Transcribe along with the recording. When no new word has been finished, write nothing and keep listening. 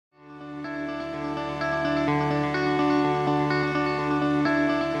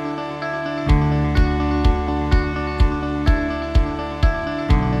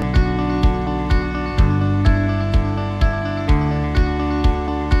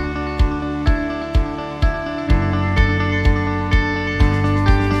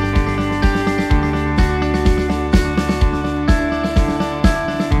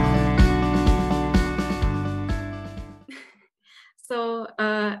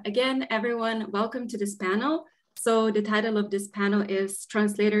Again, everyone, welcome to this panel. So the title of this panel is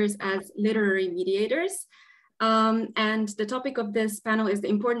Translators as Literary Mediators. And the topic of this panel is the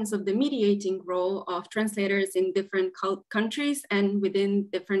importance of the mediating role of translators in different countries and within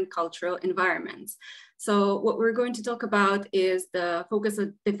different cultural environments. So what we're going to talk about is the focus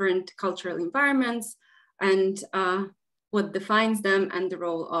of different cultural environments and what defines them and the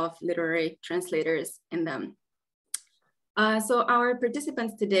role of literary translators in them. So our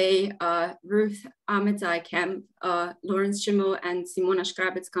participants today, Ruth Kemp, Lawrence Schimmel, and Simona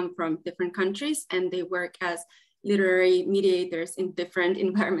Škrabec come from different countries, and they work as literary mediators in different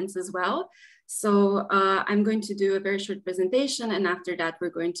environments as well. So I'm going to do a very short presentation, and after that, we're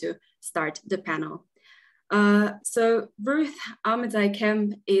going to start the panel. So Ruth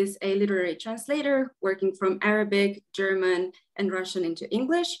Kemp is a literary translator working from Arabic, German, and Russian into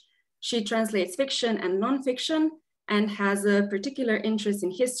English. She translates fiction and nonfiction, and has a particular interest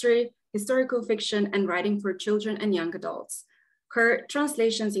in history, historical fiction, and writing for children and young adults. Her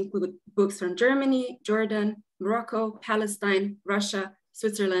translations include books from Germany, Jordan, Morocco, Palestine, Russia,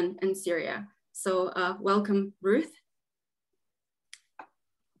 Switzerland, and Syria. So welcome, Ruth.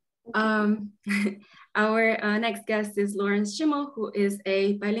 Our next guest is Lawrence Schimmel, who is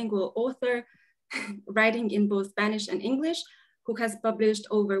a bilingual author writing in both Spanish and English, who has published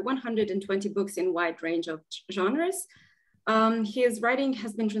over 120 books in a wide range of genres. His writing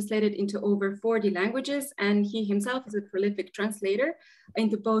has been translated into over 40 languages, and he himself is a prolific translator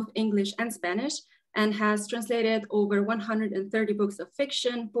into both English and Spanish, and has translated over 130 books of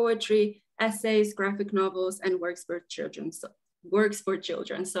fiction, poetry, essays, graphic novels, and works for children.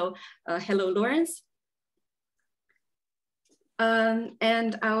 So, hello, Lawrence.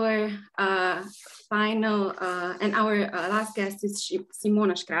 And our last guest is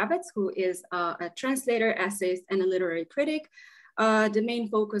Simona Škrabec, who is a translator, essayist, and a literary critic. The main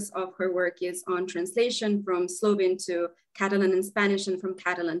focus of her work is on translation from Slovene to Catalan and Spanish, and from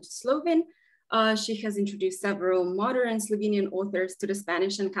Catalan to Slovene. She has introduced several modern Slovenian authors to the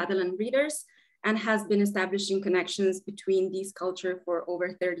Spanish and Catalan readers, and has been establishing connections between these cultures for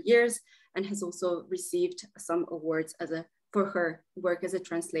over 30 years, and has also received some awards for her work as a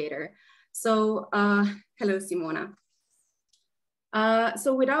translator. So hello, Simona.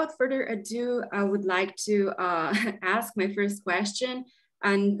 So without further ado, I would like to ask my first question,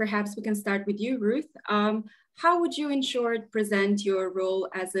 and perhaps we can start with you, Ruth. How would you, in short, present your role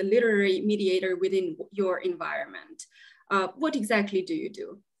as a literary mediator within your environment? What exactly do you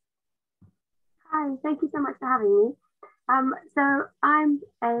do? Hi, thank you so much for having me. So I'm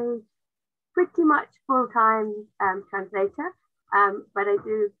a pretty much full-time translator, but I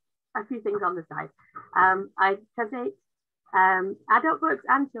do a few things on the side. I translate adult books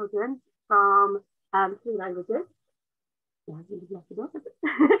and children from 3 languages.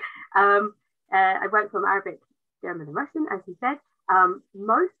 I work from Arabic, German, and Russian, as you said.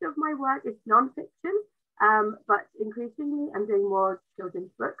 Most of my work is non-fiction, but increasingly I'm doing more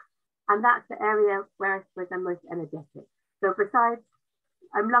children's books, and that's the area where I suppose I'm most energetic. So besides,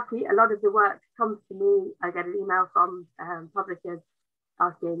 I'm lucky, a lot of the work comes to me. I get an email from publishers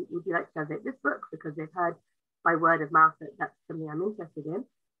asking, would you like to translate this book? Because they've heard by word of mouth that that's something I'm interested in.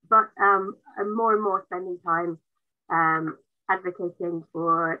 But I'm more and more spending time advocating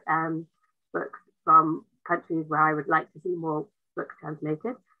for books from countries where I would like to see more books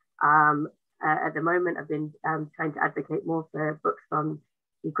translated. At the moment, I've been trying to advocate more for books from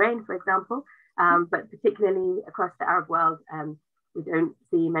Ukraine, for example, but particularly across the Arab world, we don't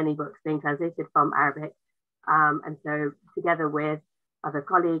see many books being translated from Arabic. And so together with other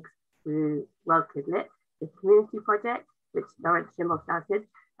colleagues through World Kid Lit, this community project, which Lawrence Schimmel started,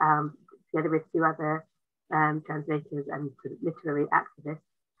 together with 2 other translators and literary activists.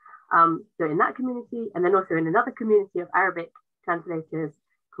 So in that community, and then also in another community of Arabic translators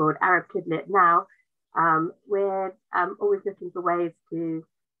called Arab Kid Lit Now, we're always looking for ways to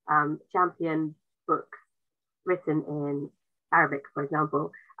champion books written in Arabic, for example,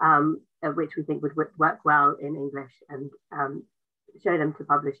 which we think would work well in English, and show them to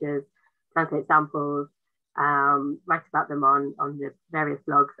publishers, translate samples, write about them on the various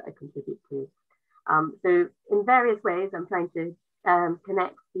blogs that I contribute to. So in various ways, I'm trying to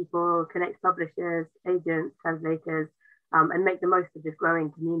connect people, connect publishers, agents, translators, and make the most of this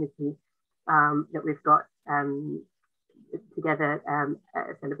growing community that we've got together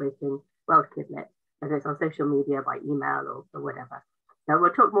celebrating World Kid Lit, whether it's on social media, by email, or whatever. So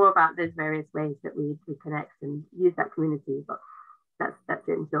we'll talk more about those various ways that we connect and use that community, but that's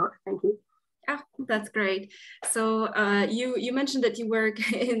it in short. Thank you. Ah, that's great. So you mentioned that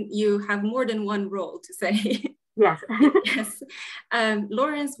you have more than one role, to say. Yes. Yes.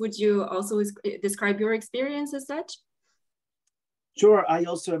 Lawrence, would you also describe your experience as such? Sure. I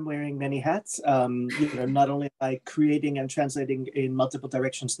also am wearing many hats. Not only by creating and translating in multiple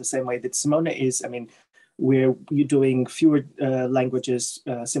directions the same way that Simona is. I mean, you're doing fewer languages,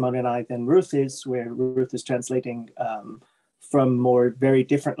 Simona and I, than Ruth is, where Ruth is translating from more very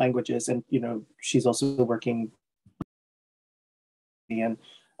different languages. And, she's also working in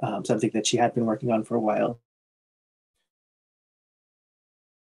something that she had been working on for a while.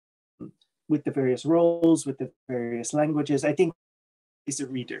 With the various roles, with the various languages, I think is a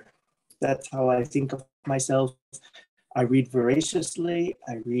reader. That's how I think of myself. I read voraciously.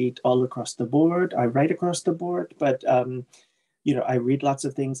 I read all across the board. I write across the board, but I read lots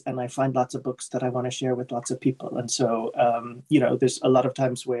of things, and I find lots of books that I want to share with lots of people. And so, there's a lot of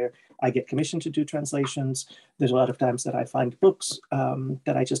times where I get commissioned to do translations. There's a lot of times that I find books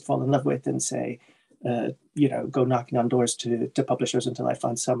that I just fall in love with and say, go knocking on doors to publishers until I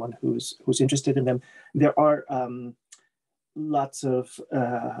find someone who's interested in them. There are lots of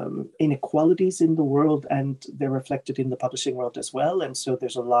inequalities in the world, and they're reflected in the publishing world as well. And so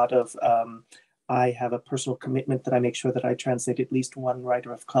there's a lot of, I have a personal commitment that I make sure that I translate at least one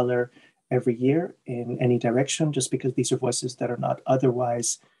writer of color every year in any direction, just because these are voices that are not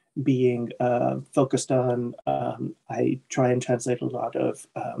otherwise being focused on. I try and translate a lot of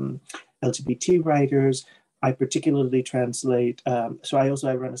LGBT writers. I particularly translate, so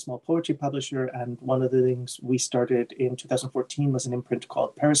I run a small poetry publisher, and one of the things we started in 2014 was an imprint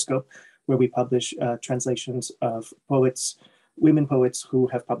called Periscope, where we publish translations of poets, women poets who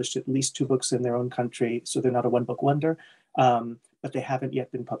have published at least 2 books in their own country, so they're not a one-book wonder, but they haven't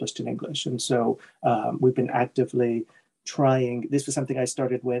yet been published in English. And so we've been actively trying. This was something I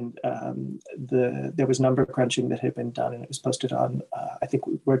started when there was number crunching that had been done, and it was posted on, I think,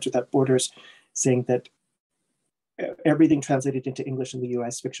 Words Without Borders, saying that everything translated into English in the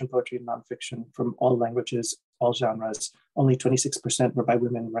US, fiction, poetry, and nonfiction from all languages, all genres, only 26% were by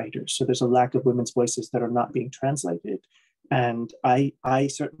women writers. So there's a lack of women's voices that are not being translated. And I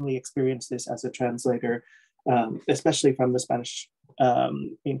certainly experienced this as a translator, especially from the Spanish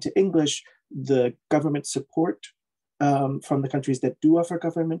into English. The government support from the countries that do offer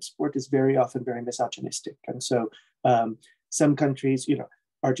government support is very often very misogynistic. And so some countries,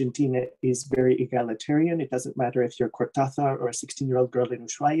 Argentina is very egalitarian. It doesn't matter if you're Cortázar or a 16-year-old girl in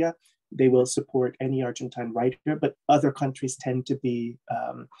Ushuaia, they will support any Argentine writer, but other countries tend to be,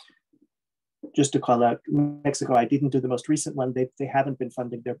 just to call out Mexico, I didn't do the most recent one. They haven't been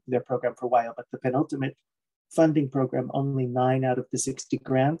funding their program for a while, but the penultimate funding program, only 9 out of the 60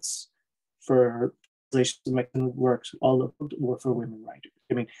 grants for translation of Mexican works, all of them were for women writers.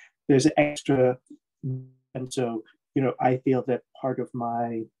 I mean, there's an extra, and so, I feel that part of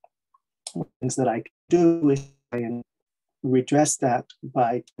my things that I can do is try and redress that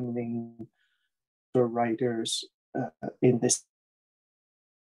by training the writers in this.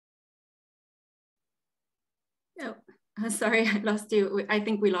 Oh, sorry, I lost you. I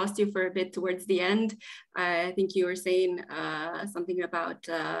think we lost you for a bit towards the end. I think you were saying something about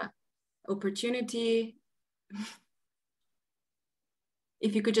opportunity.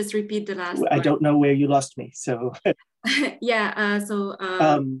 If you could just repeat the last I don't know where you lost me, so. Yeah,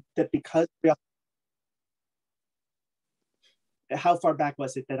 that because how far back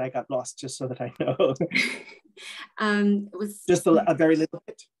was it that I got lost, just so that I know? It was just a very little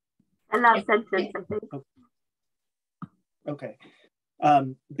bit. A last sentence, I think. Okay.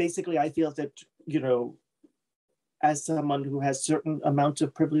 Basically, I feel that, as someone who has certain amounts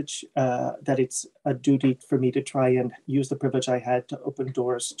of privilege, that it's a duty for me to try and use the privilege I had to open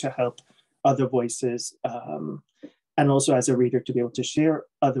doors to help other voices, and also as a reader to be able to share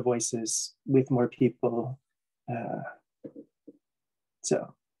other voices with more people.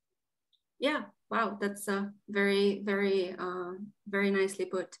 So. Yeah, wow, that's very, very, very nicely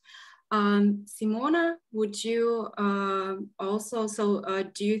put. Simona, would you also,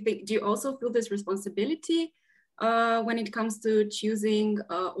 do you also feel this responsibility when it comes to choosing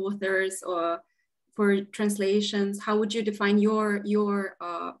authors or for translations? How would you define your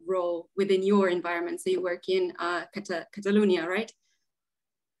role within your environment? So you work in Catalonia, right?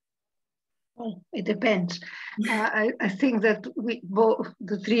 Oh, it depends. I think that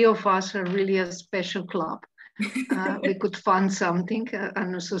the 3 of us are really a special club. We could fund something,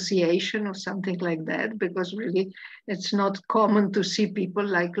 an association or something like that, because really it's not common to see people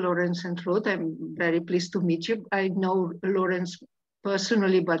like Lawrence and Ruth. I'm very pleased to meet you. I know Lawrence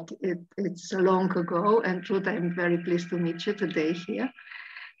personally, but it's long ago, and Ruth, I'm very pleased to meet you today here.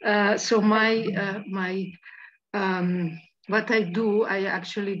 So my what I do, I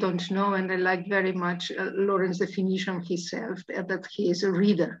actually don't know, and I like very much Lawrence's definition of himself, that he is a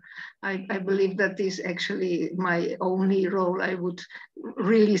reader. I believe that is actually my only role. I would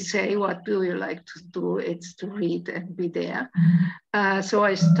really say, what do you like to do? It's to read and be there. So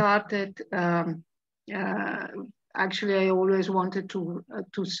I started, actually I always wanted to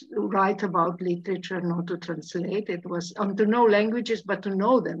write about literature, not to translate. It was to know languages, but to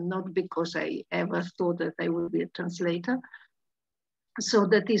know them, not because I ever thought that I would be a translator. So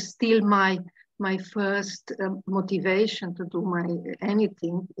that is still my first motivation to do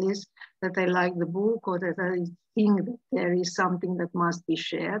anything, is that I like the book, or that I think that there is something that must be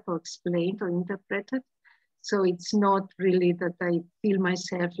shared or explained or interpreted. So it's not really that I feel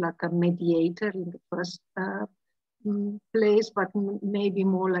myself like a mediator in the first place, but maybe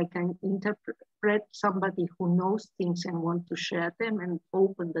more like an interpret, somebody who knows things and want to share them and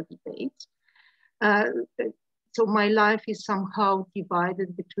open the debates. So my life is somehow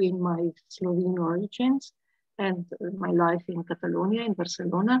divided between my Slovene origins and my life in Catalonia, in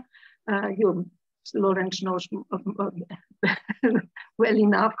Barcelona. Lawrence knows well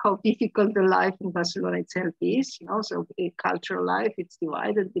enough how difficult the life in Barcelona itself is. So a cultural life, it's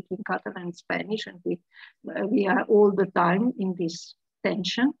divided between Catalan and Spanish, and we are all the time in this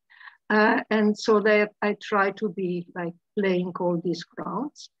tension. And so that I try to be like playing all these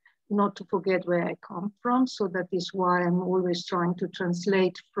grounds, not to forget where I come from. So that is why I'm always trying to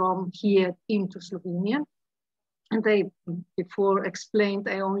translate from here into Slovenian. And I, before explained,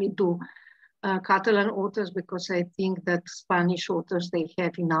 I only do Catalan authors because I think that Spanish authors, they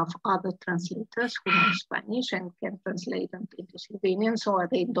have enough other translators who know Spanish and can translate them into Slovenian, so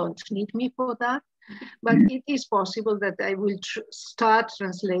they don't need me for that. But it is possible that I will start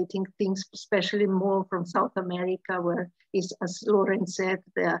translating things, especially more from South America, where, as Lawrence said,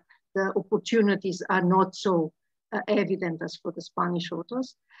 the opportunities are not so evident as for the Spanish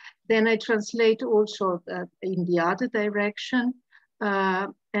authors. Then I translate also in the other direction,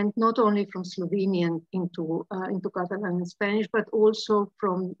 and not only from Slovenian into Catalan and Spanish, but also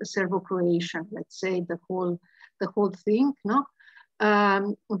from Serbo-Croatian, let's say the whole thing, no?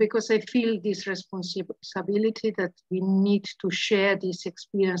 Because I feel this responsibility that we need to share this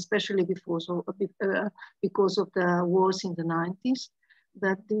experience, especially because of the wars in the 90s,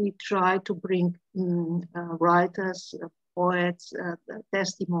 that we try to bring writers, poets,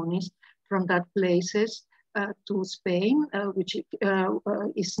 testimonies from that places to Spain, which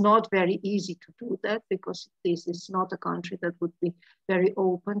is not very easy to do that, because this is not a country that would be very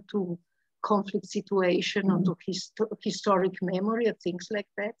open to conflict situation or to historic memory or things like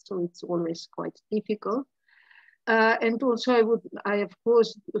that. So it's always quite difficult. And also I of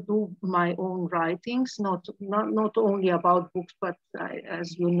course do my own writings, not only about books, but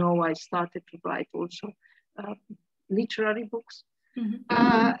as you know, I started to write also literary books.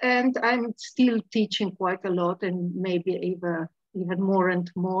 Mm-hmm. And I'm still teaching quite a lot, and maybe even more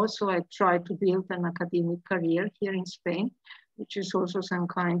and more. So I try to build an academic career here in Spain, which is also some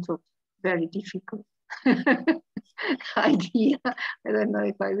kind of very difficult idea. I don't know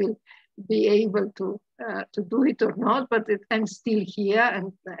if I will be able to do it or not, but I'm still here,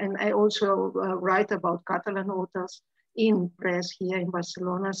 and I also write about Catalan authors in press here in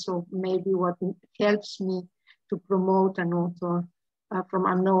Barcelona. So maybe what helps me to promote an author from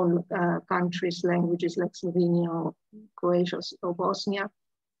unknown countries, languages like Slovenia or Croatia or Bosnia,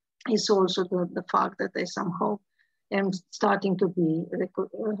 is also the fact that I somehow am starting to be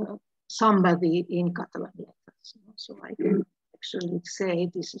somebody in Catalan letters. So I can actually say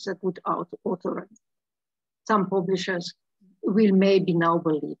this is a good author. Some publishers will maybe now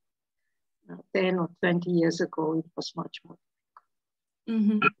believe. 10 or 20 years ago, it was much more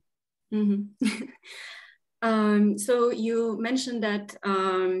difficult. Mm-hmm. Mm-hmm. So you mentioned that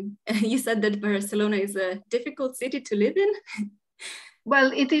you said that Barcelona is a difficult city to live in.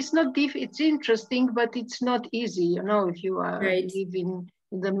 Well, it is not it's interesting, but it's not easy. You know, if you are living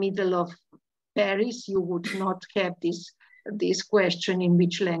in the middle of Paris, you would not have this question, in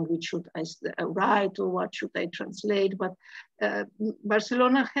which language should I write or what should I translate? But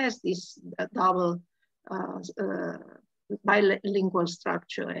Barcelona has this double bilingual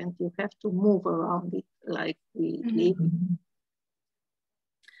structure, and you have to move around it like we live.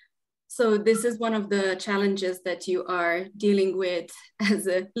 So this is one of the challenges that you are dealing with as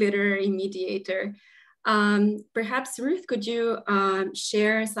a literary mediator. Perhaps, Ruth, could you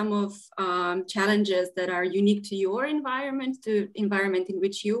share some of challenges that are unique to your environment, to environment in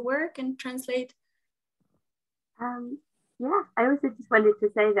which you work and translate? Yeah, I also just wanted to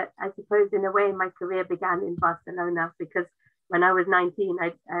say that I suppose in a way my career began in Barcelona, because when I was 19,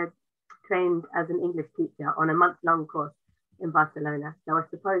 I trained as an English teacher on a month-long course in Barcelona. So I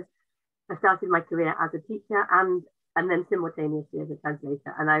suppose I started my career as a teacher and then simultaneously as a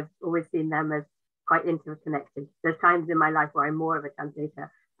translator. And I've always seen them as quite interconnected. There's times in my life where I'm more of a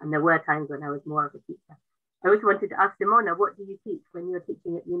translator, and there were times when I was more of a teacher. I always wanted to ask Simona, what do you teach when you're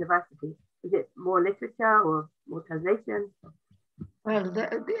teaching at university? Is it more literature or more translation? Well,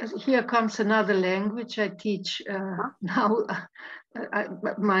 here comes another language I teach now.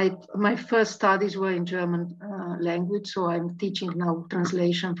 My first studies were in German language, so I'm teaching now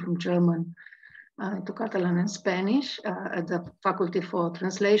translation from German to Catalan and Spanish at the Faculty for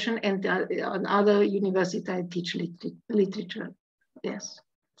Translation, and on other university I teach literature, yes,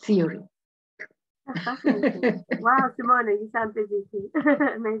 theory. That's fascinating. Wow, Simona, you sound busy too.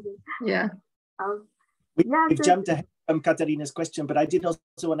 Amazing. Yeah. We've jumped ahead from Katarina's question, but I did also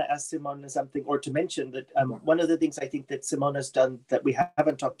want to ask Simona something, or to mention that one of the things I think that Simona's done that we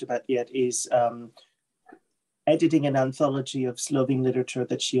haven't talked about yet is editing an anthology of Slovene literature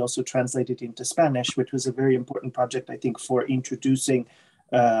that she also translated into Spanish, which was a very important project, I think, for introducing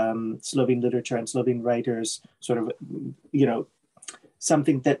Slovene literature and Slovene writers, sort of, you know,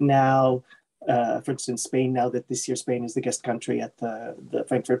 something that now, for instance, Spain, now that this year Spain is the guest country at the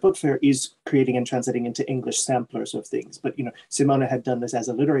Frankfurt Book Fair, is creating and translating into English samplers of things. But, you know, Simona had done this as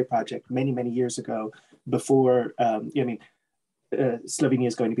a literary project many, many years ago before, Slovenia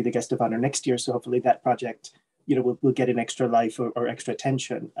is going to be the guest of honor next year. So hopefully that project, you know, will get an extra life or extra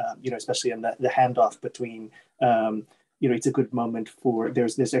attention, you know, especially in the handoff between, you know, it's a good moment for,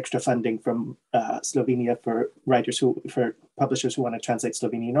 there's extra funding from Slovenia for for publishers who want to translate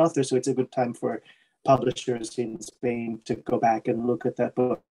Slovenian authors. So it's a good time for publishers in Spain to go back and look at that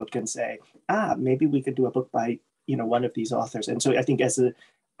book and say, maybe we could do a book by, you know, one of these authors. And so I think as a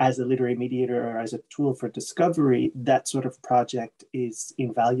literary mediator or as a tool for discovery, that sort of project is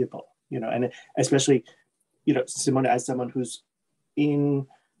invaluable, you know, and especially, you know, Simona, as someone who's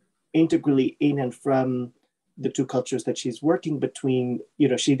integrally in and from the two cultures that she's working between, you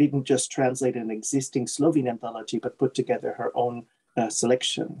know, she didn't just translate an existing Slovene anthology, but put together her own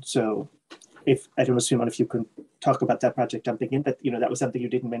selection. So I don't know, Simona, if you can talk about that project I'm thinking, but, you know, that was something you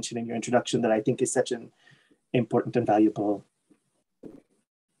didn't mention in your introduction that I think is such an important and valuable.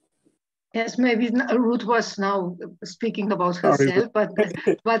 Yes, maybe Ruth was now speaking about herself, but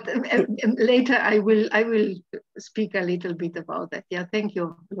later I will speak a little bit about that. Yeah, thank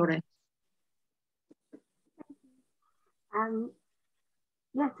you, Lauren.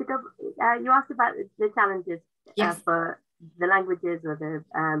 Yeah, you asked about the challenges for the languages or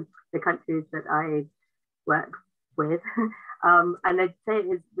the countries that I work with, and I'd say it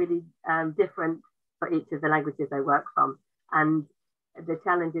is really different for each of the languages I work from, and the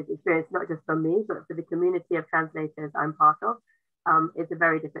challenges experienced not just for me, but for the community of translators I'm part of. It's a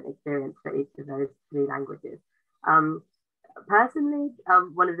very different experience for each of those three languages. Personally,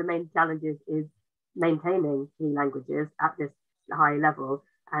 one of the main challenges is maintaining three languages at this high level.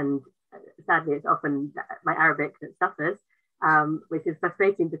 And sadly, it's often my Arabic that suffers, which is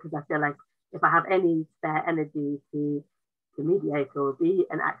frustrating because I feel like if I have any spare energy to mediate or be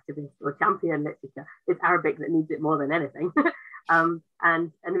an activist or champion literature, it's Arabic that needs it more than anything. And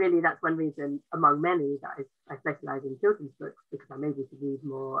really that's one reason among many that I specialize in children's books, because I'm able to read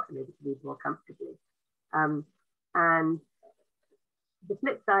more and able to read more comfortably. And the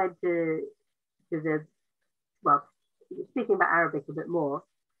flip side to the, well, speaking about Arabic a bit more,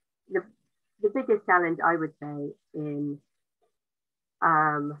 the biggest challenge I would say in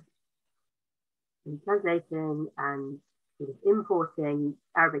translating and sort of importing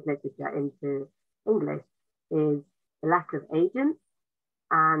Arabic literature into English is the lack of agents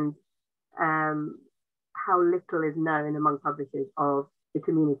and how little is known among publishers of the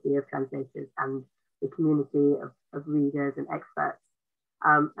community of translators and the community of readers and experts.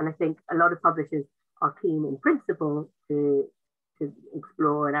 And I think a lot of publishers are keen in principle to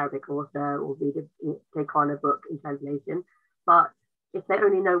explore an Arabic author or take on a book in translation. But if they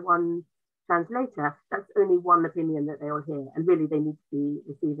only know one translator, that's only one opinion that they'll hear. And really they need to be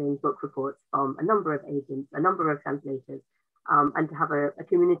receiving book reports from a number of agents, a number of translators, and to have a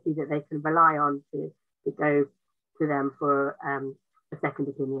community that they can rely on to go to them for a second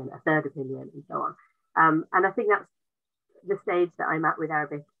opinion, a third opinion, and so on. And I think that's the stage that I'm at with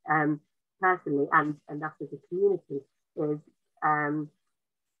Arabic personally, and that's as a community, is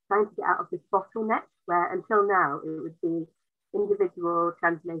trying to get out of this bottleneck where until now it would be individual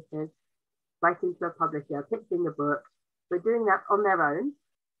translators writing to a publisher, pitching a book, but doing that on their own.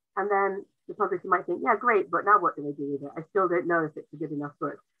 And then the publisher might think, yeah, great, but now what do I do with it? I still don't know if it's a good enough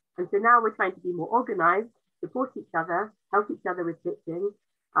book. And so now we're trying to be more organized, support each other, help each other with pitching,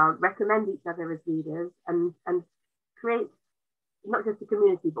 recommend each other as readers, and create not just a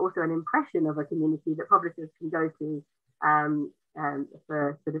community, but also an impression of a community that publishers can go to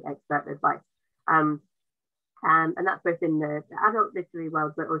for sort of expert advice. And that's both in the adult literary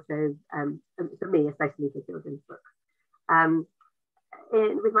world, but also for me, especially for children's books.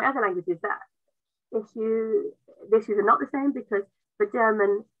 With my other languages, the issues are not the same, because for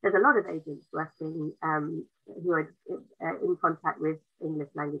German, there's a lot of agents working who are in contact with English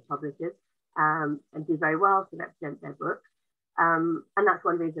language publishers and do very well to represent their books. And that's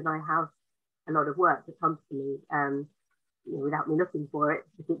one reason I have a lot of work that comes to me without me looking for it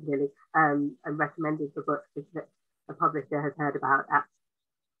particularly, and recommended for books that a publisher has heard about at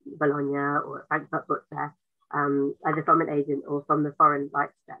Bologna or Frankfurt Book Fair, either from an agent or from the foreign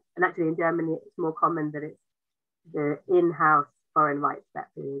rights rep. And actually in Germany, it's more common that it's the in-house foreign rights rep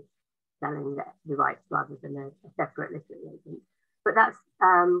who is selling the rights rather than a separate literary agent. But that's,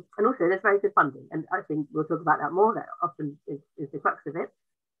 and also there's very good funding. And I think we'll talk about that more. That often is the crux of it.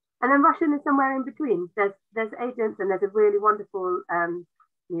 And then Russian is somewhere in between. There's agents, and there's a really wonderful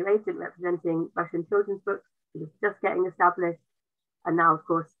new agent representing Russian children's books. It's just getting established. And now, of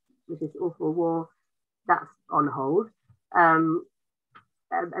course, with this awful war, that's on hold. And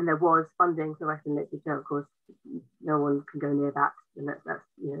there was funding for Russian literature. Of course, no one can go near that. And that's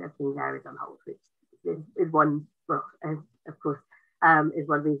everything there is on hold, which is one, well, of course, is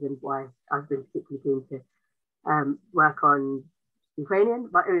one reason why I've been particularly keen to work on Ukrainian,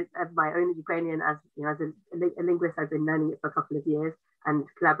 my own Ukrainian as a linguist. I've been learning it for a couple of years and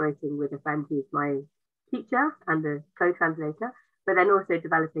collaborating with a friend who's my teacher and a co-translator, but then also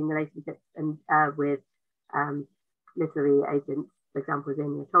developing relationships and with literary agents, for example,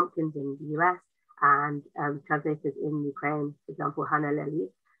 Zenia Tompkins in the US, and translators in Ukraine, for example, Hannah Lely,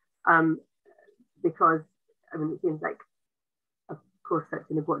 because it seems like, of course, such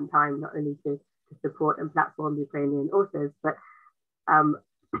an important time not only to support and platform Ukrainian authors, but on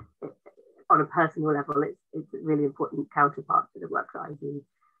a personal level, it's a really important counterpart to the work that I do,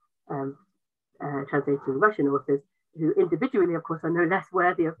 translating Russian authors who individually, of course, are no less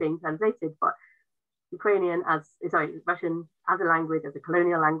worthy of being translated, but Russian as a language, as a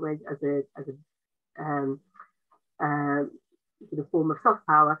colonial language, as a sort of form of soft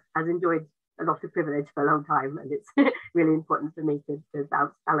power, has enjoyed a lot of privilege for a long time, and it's really important for me to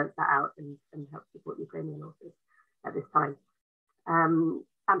balance that out and help support Ukrainian authors at this time. And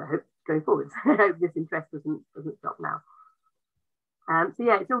I hope going forward, I hope this interest doesn't stop now. So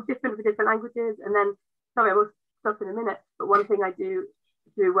yeah, it's all different for different languages. And then, sorry, I will stop in a minute, but one thing I do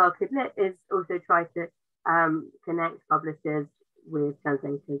through World Kid Lit is also try to connect publishers with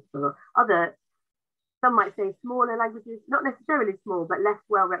translators for other, some might say smaller languages, not necessarily small, but less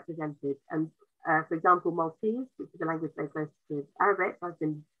well represented. And for example, Maltese, which is a language very close to Arabic, I've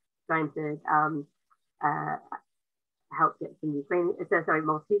been trying to help get some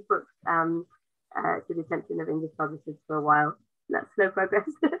Maltese books to the attention of English publishers for a while. That's slow progress,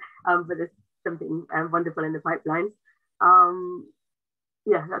 but there's something wonderful in the pipelines.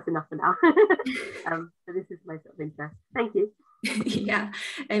 Yeah, that's enough for now. So this is my sort of interest. Thank you. Yeah,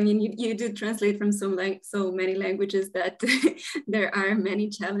 I mean, you do translate from so many languages that there are many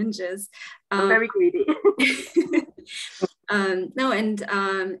challenges. I'm very greedy. No, and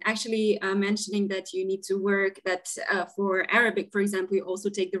actually mentioning that you need to work that for Arabic, for example, you also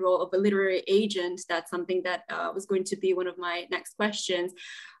take the role of a literary agent. That's something that was going to be one of my next questions.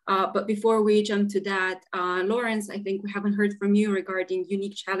 But before we jump to that, Lawrence, I think we haven't heard from you regarding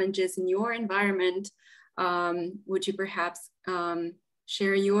unique challenges in your environment. Would you perhaps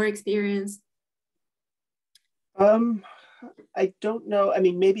share your experience? I don't know. I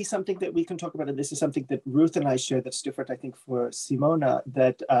mean, maybe something that we can talk about, and this is something that Ruth and I share that's different, I think, for Simona,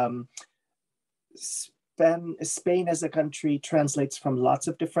 that Spain as a country translates from lots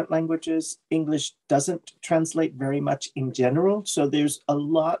of different languages. English doesn't translate very much in general. So there's a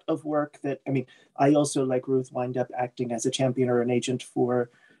lot of work that, I mean, I also, like Ruth, wind up acting as a champion or an agent for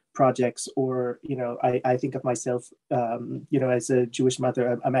projects, or, I think of myself, as a Jewish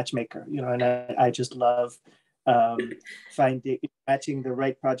mother, a matchmaker, and I just love matching the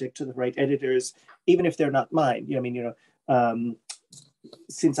right project to the right editors, even if they're not mine.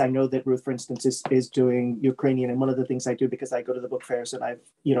 Since I know that Ruth, for instance, is doing Ukrainian, and one of the things I do, because I go to the book fairs and I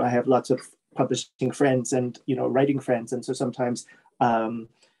have lots of publishing friends and writing friends, and so sometimes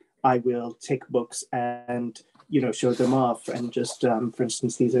I will take books and show them off, and just for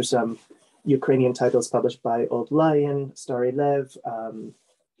instance, these are some Ukrainian titles published by Old Lion, Starry Lev,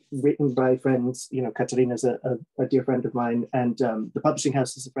 written by friends. Katarina is a dear friend of mine, and the publishing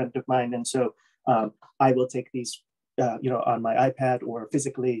house is a friend of mine, and so I will take these on my iPad or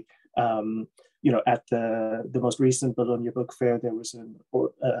physically at the most recent Bologna Book Fair, there was an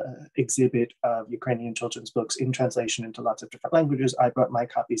exhibit of Ukrainian children's books in translation into lots of different languages. I brought my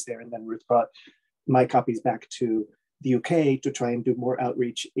copies there, and then Ruth brought my copies back to the UK to try and do more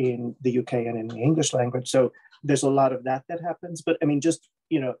outreach in the UK and in the English language. So there's a lot of that happens. But I mean, just,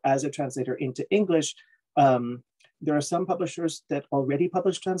 as a translator into English, there are some publishers that already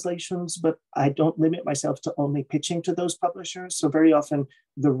publish translations, but I don't limit myself to only pitching to those publishers. So very often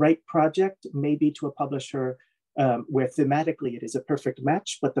the right project may be to a publisher where thematically it is a perfect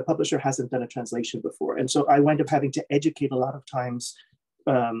match, but the publisher hasn't done a translation before. And so I wind up having to educate a lot of times,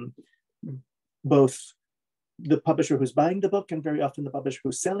 both the publisher who's buying the book and very often the publisher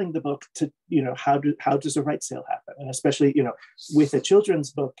who's selling the book to, how does a right sale happen? And especially, with a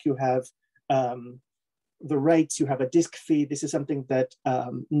children's book, you have the rights, you have a disc fee. This is something that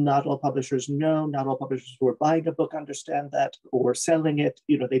not all publishers know. Not all publishers who are buying a book understand that, or selling it.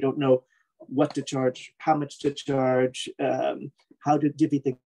 They don't know what to charge, how much to charge, how to divvy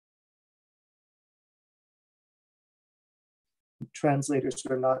the translators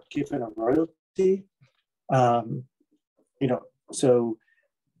are not given a royalty. So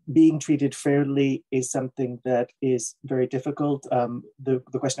being treated fairly is something that is very difficult.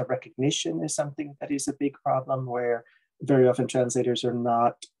 The question of recognition is something that is a big problem, where very often translators are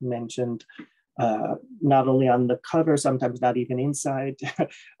not mentioned, not only on the cover, sometimes not even inside.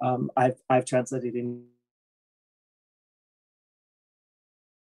 I've translated in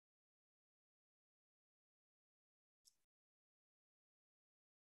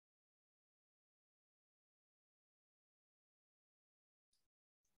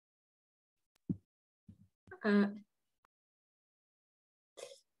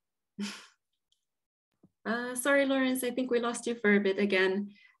sorry, Lawrence, I think we lost you for a bit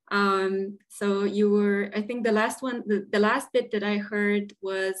again. So you were, I think the last one, the last bit that I heard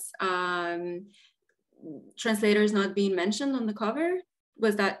was translators not being mentioned on the cover.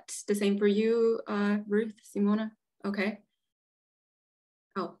 Was that the same for you, Ruth, Simona? Okay.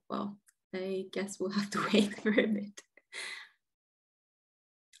 Oh, well, I guess we'll have to wait for a bit.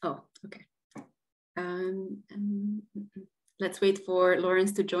 Oh, okay. Let's wait for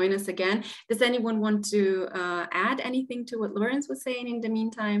Lawrence to join us again. Does anyone want to add anything to what Lawrence was saying in the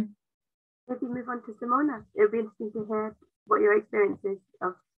meantime? Maybe move on to Simona. It would be interesting to hear what your experience is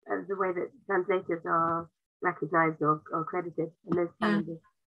of the way that translators are recognized or credited in those challenges.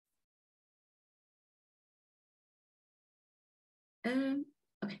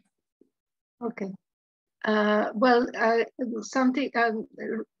 Okay. Okay. Well, something,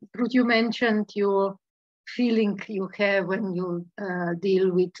 Ruth, you mentioned your feeling you have when you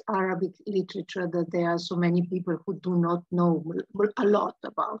deal with Arabic literature, that there are so many people who do not know a lot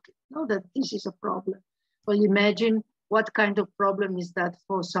about it, that this is a problem. Well, imagine what kind of problem is that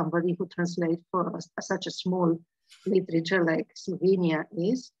for somebody who translates for such a small literature like Slovenia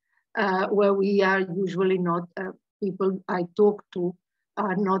is, where we are usually not, people I talk to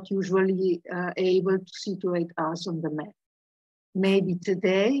are not usually able to situate us on the map. Maybe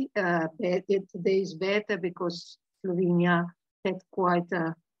today, today is better because Slovenia had quite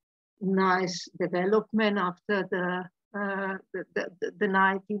a nice development after the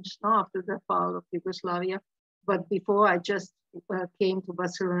 90s, after the fall of Yugoslavia. But before, I just came to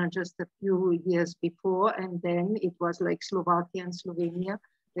Barcelona just a few years before, and then it was like Slovakia and Slovenia.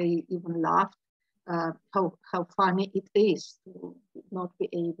 They even laughed how funny it is to not be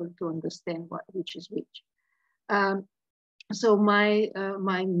able to understand which is which. So my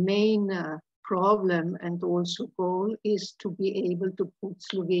main problem and also goal is to be able to put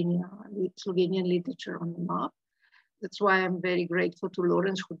Slovenian literature on the map. That's why I'm very grateful to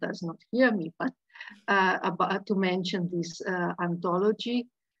Lawrence, who does not hear me, but about to mention this anthology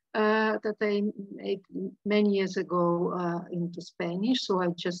that I made many years ago into Spanish. So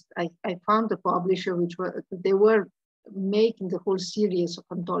I found a publisher they were making the whole series of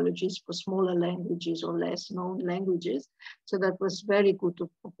anthologies for smaller languages or less known languages. So that was very good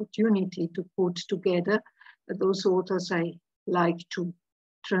opportunity to put together those authors I like to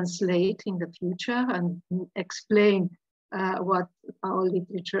translate in the future and explain what our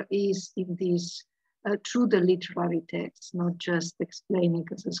literature is in this through the literary text, not just explaining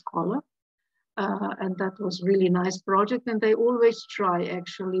as a scholar. And that was really nice project. And I always try,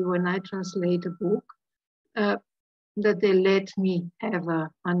 actually, when I translate a book, that they let me have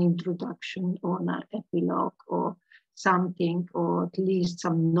an introduction or an epilogue or something, or at least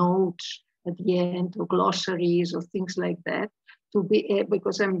some notes at the end, or glossaries or things like that, to be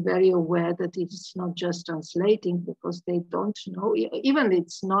because I'm very aware that it's not just translating, because they don't know, even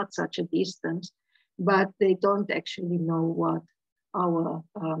it's not such a distance, but they don't actually know what our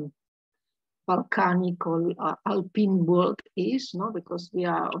volcanic or alpine world is, no, because we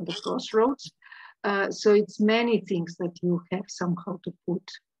are on the crossroads. So it's many things that you have somehow to put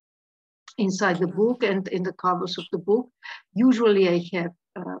inside the book and in the covers of the book. Usually I have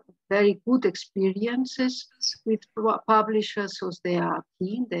very good experiences with publishers, so they are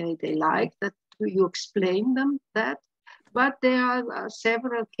keen, they like that you explain them that. But there are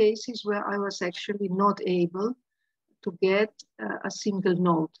several cases where I was actually not able to get a single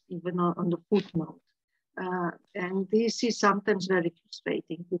note, even on the footnote. And this is sometimes very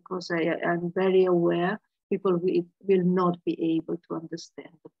frustrating because I am very aware people will not be able to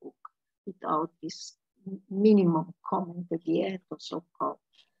understand the book without this minimum comment at the end or so called.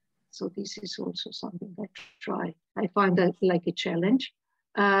 So this is also something I try. I find that like a challenge.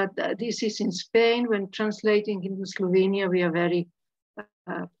 This is in Spain. When translating into Slovenia, we are very,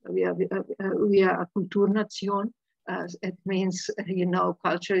 we are a kulturna. It means, you know,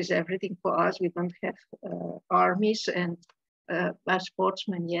 culture is everything for us. We don't have armies and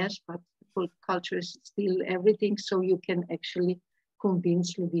sportsmen, yes, but culture is still everything. So you can actually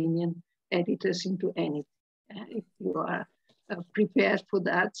convince Slovenian editors into anything if you are prepared for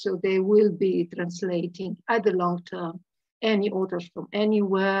that. So they will be translating at the long term any authors from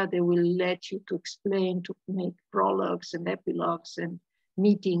anywhere. They will let you to explain, to make prologues and epilogues and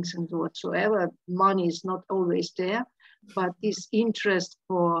meetings and whatsoever. Money is not always there, but this interest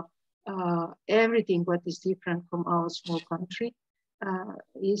for everything what is different from our small country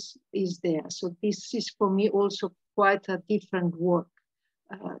is there. So this is for me also quite a different work,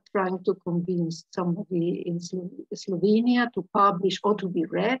 trying to convince somebody in Slovenia to publish or to be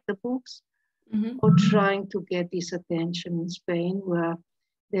read the books, or trying to get this attention in Spain, where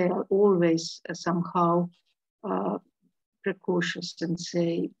they are always somehow precautious and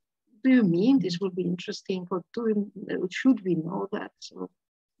say, do you mean this will be interesting, or should we know that? So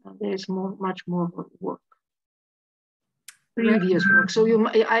there's much more work, previous work. So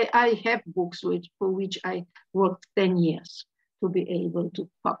I have books for which I worked 10 years to be able to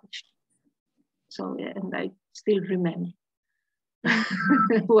publish. So, and I still remember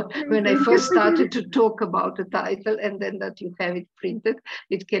when I first started to talk about the title, and then that you have it printed,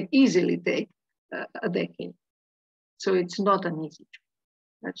 it can easily take a decade. So it's not an easy job.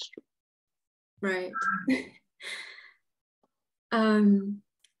 That's true. Right.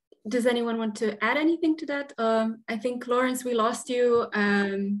 Does anyone want to add anything to that? I think, Lawrence, we lost you.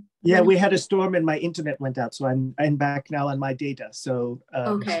 Yeah, we had a storm and my internet went out, so I'm back now on my data. So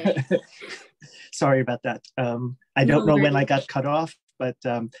okay. Sorry about that. I don't know when I got cut off, but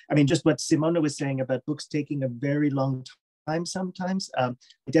I mean, just what Simona was saying about books taking a very long time sometimes. I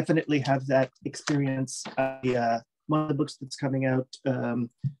definitely have that experience. One of the books that's coming out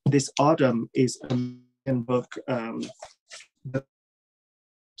this autumn is a book.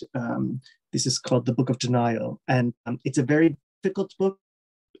 This is called The Book of Denial, and it's a very difficult book.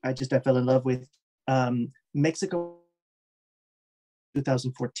 I fell in love with Mexico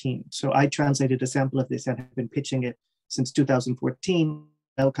 2014. So I translated a sample of this and have been pitching it since 2014,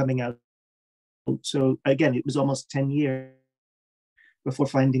 now coming out. So again, it was almost 10 years before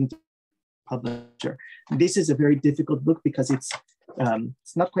finding the publisher. This is a very difficult book because it's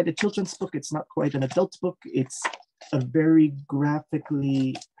not quite a children's book. It's not quite an adult book. It's a very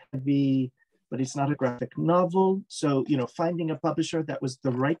graphically heavy, but it's not a graphic novel. So, you know, finding a publisher that was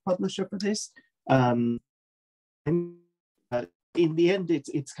the right publisher for this. In the end,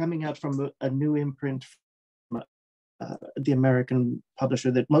 it's coming out from a new imprint from the American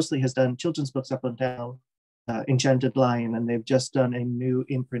publisher that mostly has done children's books up until Enchanted Lion, and they've just done a new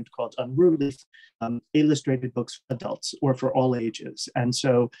imprint called Unruly, illustrated books for adults or for all ages. And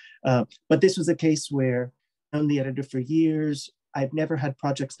so, but this was a case where I've known the editor for years. I've never had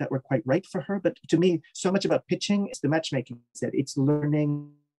projects that were quite right for her, but to me, so much about pitching is the matchmaking. It's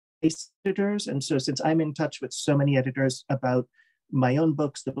learning editors. And so since I'm in touch with so many editors about my own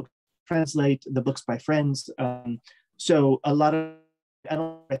books, the books I translate, the books by friends, so a lot of, I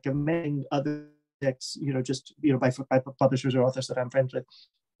don't recommend other projects, you know, just, you know, by publishers or authors that I'm friends with.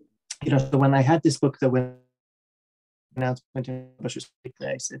 You know, so when I had this book that went announcement to publishers,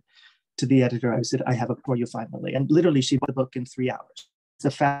 I said to the editor, I said, I have a book for you finally. And literally she bought the book in 3 hours. It's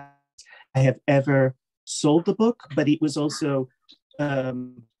the fastest I have ever sold the book, but it was also,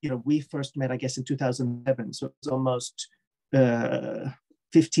 you know, we first met, I guess, in 2007. So it was almost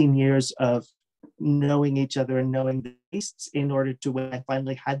 15 years of knowing each other and knowing the tastes in order to, when I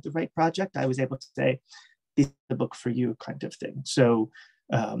finally had the right project, I was able to say, this is the book for you kind of thing. So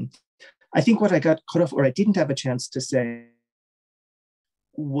I think what I got cut off, or I didn't have a chance to say,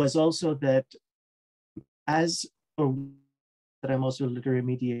 was also that that I'm also a literary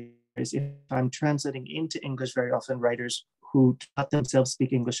mediator is if I'm translating into English, very often writers who do not themselves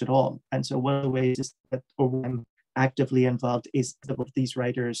speak English at all. And so one of the ways is that, or when I'm actively involved, is with these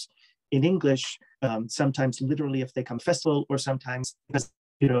writers in English, sometimes literally if they come festival, or sometimes because,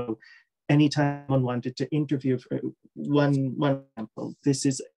 you know, anytime one wanted to interview, one example, this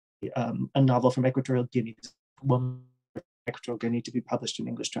is a novel from Equatorial Guinea, Equatorial Guinea to be published in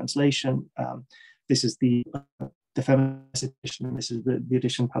English translation. This is the feminist edition, and this is the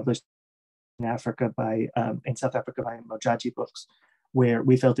edition published in Africa by, in South Africa by Mojaji Books, where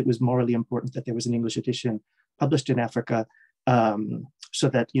we felt it was morally important that there was an English edition published in Africa, so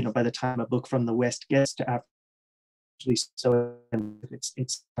that, you know, by the time a book from the West gets to Africa, so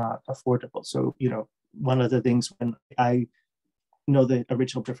it's not affordable. So, you know, one of the things, when I know the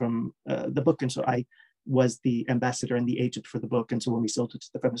original from the book, and so I was the ambassador and the agent for the book, and so when we sold it to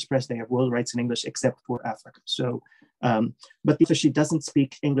the Feminist Press, they have world rights in English except for Africa. So, but because she doesn't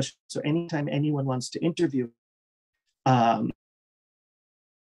speak English, so anytime anyone wants to interview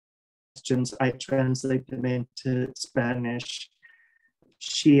questions, I translate them into Spanish.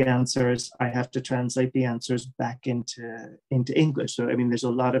 She answers, I have to translate the answers back into English. So, I mean, there's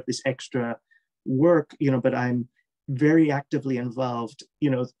a lot of this extra work, you know, but I'm very actively involved, you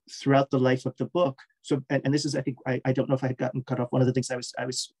know, throughout the life of the book. So, and this is, I think, I don't know if I had gotten cut off. One of the things I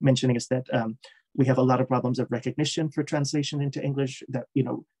was mentioning is that we have a lot of problems of recognition for translation into English, that, you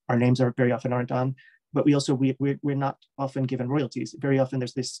know, our names are very often aren't on, but we also, we're not often given royalties. Very often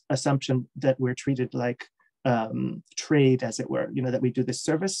there's this assumption that we're treated like trade, as it were, you know, that we do this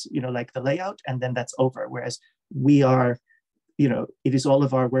service, you know, like the layout, and then that's over. Whereas we are, you know, it is all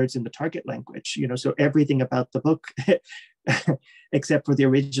of our words in the target language, you know, so everything about the book, except for the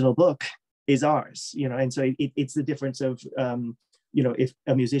original book, is ours, you know, and so it's the difference of, you know, if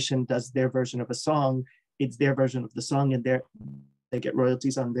a musician does their version of a song, it's their version of the song, and they get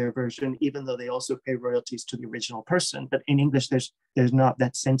royalties on their version, even though they also pay royalties to the original person. But in English, there's not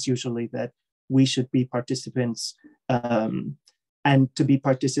that sense usually that we should be participants, and to be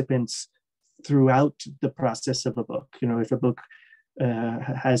participants throughout the process of a book. You know, if a book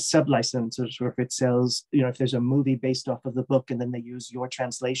has sub-licenses, or if it sells, you know, if there's a movie based off of the book and then they use your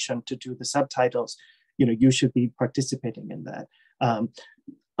translation to do the subtitles, you know, you should be participating in that.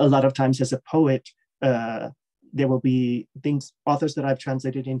 A lot of times as a poet, there will be authors that I've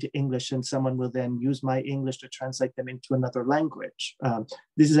translated into English, and someone will then use my English to translate them into another language.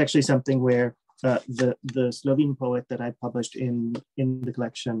 This is actually something where the Slovene poet that I published in the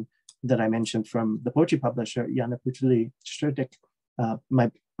collection that I mentioned from the poetry publisher, Jana Pučili Štrdik,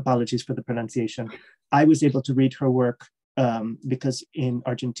 my apologies for the pronunciation, I was able to read her work because in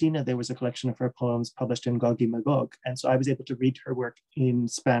Argentina, there was a collection of her poems published in Gog y Magog. And so I was able to read her work in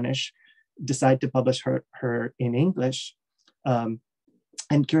Spanish, decide to publish her in English.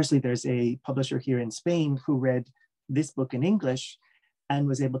 And curiously, there's a publisher here in Spain who read this book in English and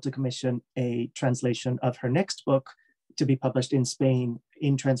was able to commission a translation of her next book to be published in Spain,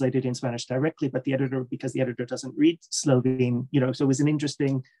 translated in Spanish directly, but the editor, because the editor doesn't read Slovene, you know, so it was an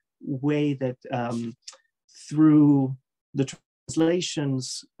interesting way that through the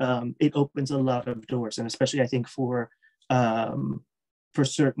translations, it opens a lot of doors, and especially I think for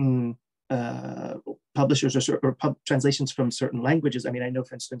certain publishers or translations from certain languages. I mean, I know,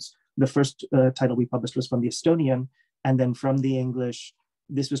 for instance, the first title we published was from the Estonian, and then from the English,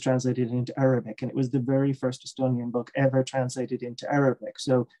 this was translated into Arabic, and it was the very first Estonian book ever translated into Arabic.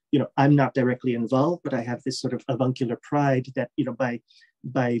 So, you know, I'm not directly involved, but I have this sort of avuncular pride that, you know,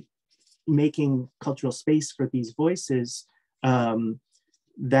 by making cultural space for these voices,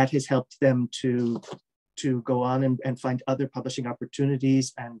 that has helped them to go on and find other publishing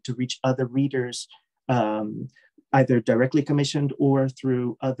opportunities and to reach other readers, either directly commissioned or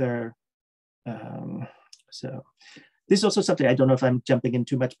through other. So this is also something, I don't know if I'm jumping in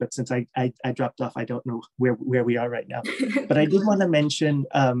too much, but since I dropped off, I don't know where we are right now. But I did want to mention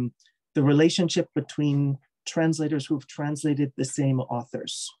the relationship between translators who've translated the same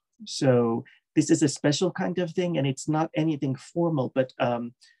authors. So this is a special kind of thing, and it's not anything formal, but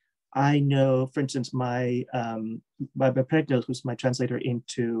I know, for instance, my Prevajalci, who's my translator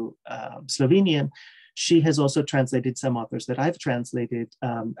into Slovenian, she has also translated some authors that I've translated.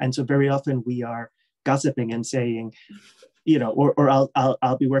 And so very often we are gossiping and saying, you know, or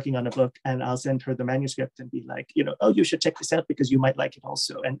I'll be working on a book and I'll send her the manuscript and be like, you know, oh, you should check this out because you might like it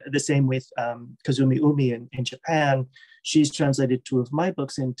also. And the same with Kazumi Umi in Japan. She's translated 2 of my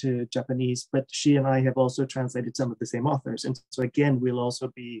books into Japanese, but she and I have also translated some of the same authors. And so again, we'll also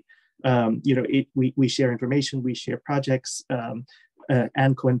be, you know, we share information, we share projects.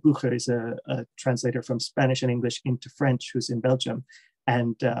 Anne Cohen-Bucher is a translator from Spanish and English into French, who's in Belgium.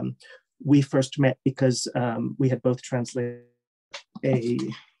 And we first met because we had both translated a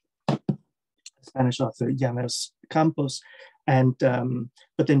Spanish author, Llanos Campos, and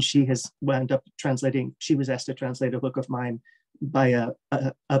but then she has wound up translating. She was asked to translate a book of mine by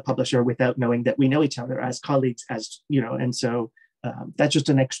a publisher without knowing that we know each other as colleagues, as you know, and so that's just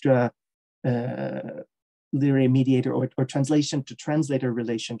an extra literary mediator or translation to translator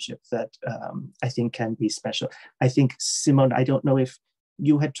relationship that I think can be special. I think, Simone, I don't know if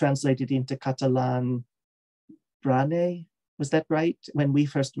you had translated into Catalan Brane, was that right, when we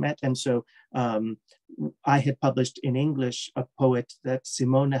first met? And so I had published in English a poet that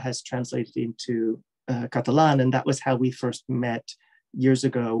Simona has translated into Catalan, and that was how we first met years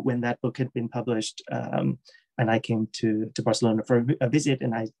ago when that book had been published. And I came to Barcelona for a visit,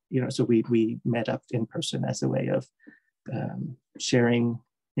 and so we met up in person as a way of sharing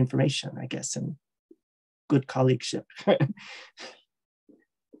information, I guess, and good colleagueship.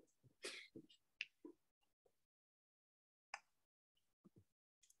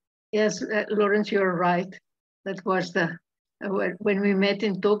 Yes, Lawrence, you're right. That was when we met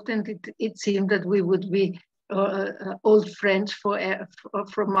in Tokten, it seemed that we would be old friends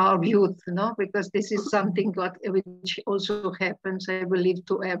from our youth, because this is something which also happens, I believe,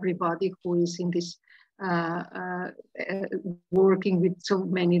 to everybody who is in this working with so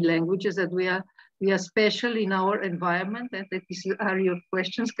many languages, that we are special in our environment, and that these are your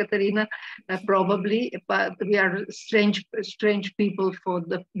questions, Katarina, probably, but we are strange people for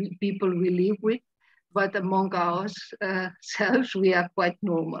the people we live with. But among ourselves, we are quite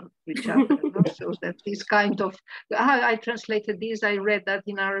normal with each other. So that this kind of, I translated this, I read that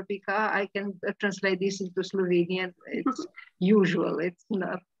in Arabic, I can translate this into Slovenian. It's usual. It's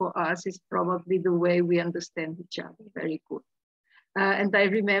not for us. It's probably the way we understand each other. Very good. And I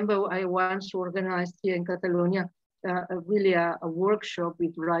remember I once organized here in Catalonia really a workshop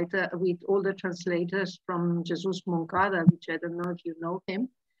with all the translators from Jesus Moncada, which I don't know if you know him.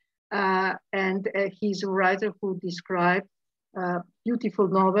 And he's a writer who described a beautiful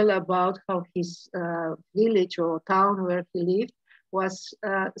novel about how his village or town where he lived was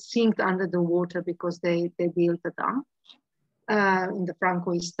sunk under the water because they built a dam in the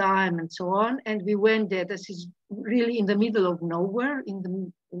Francoist time and so on. And we went there. This is really in the middle of nowhere,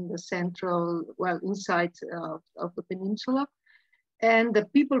 in the central, inside of the peninsula. And the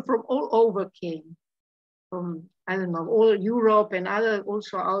people from all over came, from, I don't know, all Europe and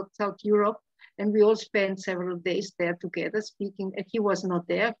also outside Europe. And we all spent several days there together speaking. And he was not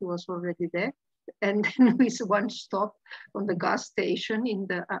there, he was already there. And then we one stop on the gas station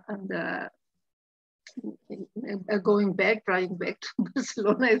driving back to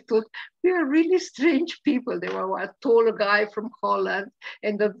Barcelona. I thought, we are really strange people. There were a tall guy from Holland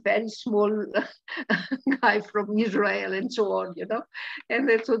and a very small guy from Israel and so on, And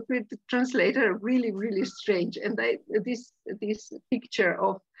I thought with the translator, really, really strange. And this picture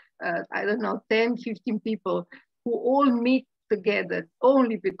of, 10, 15 people who all meet together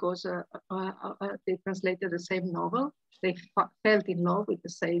only because they translated the same novel. They fell in love with the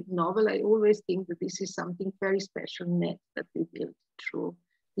same novel. I always think that this is something very special net that we build through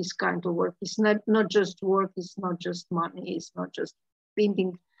this kind of work. It's not just work, it's not just money, it's not just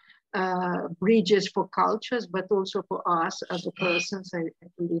building bridges for cultures, but also for us as a persons. I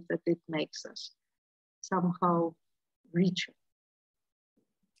believe that it makes us somehow richer.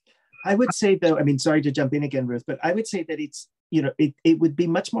 I would say, though, sorry to jump in again, Ruth, but I would say that it's, it would be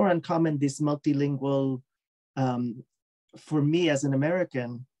much more uncommon, this multilingual, for me as an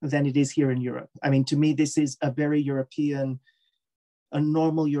American, than it is here in Europe. To me, this is a very European, a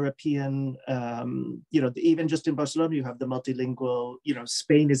normal European, even just in Barcelona, you have the multilingual,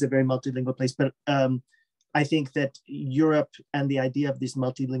 Spain is a very multilingual place, but I think that Europe and the idea of this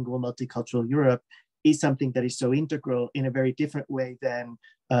multilingual, multicultural Europe is something that is so integral in a very different way than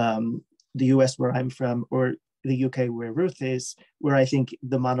the US, where I'm from, or the UK, where Ruth is, where I think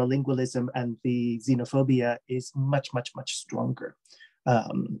the monolingualism and the xenophobia is much, much, much stronger.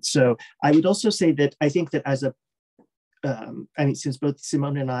 So I would also say that I think that as since both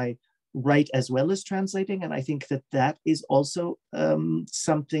Simone and I write as well as translating, and I think that is also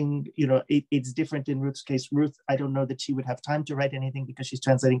something, it's different in Ruth's case. Ruth, I don't know that she would have time to write anything because she's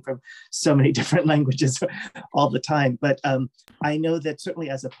translating from so many different languages all the time. But I know that certainly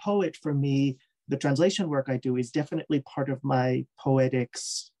as a poet, for me, the translation work I do is definitely part of my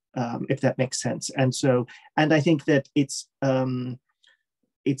poetics, if that makes sense. And I think that it's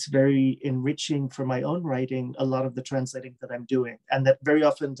very enriching for my own writing, a lot of the translating that I'm doing. And that very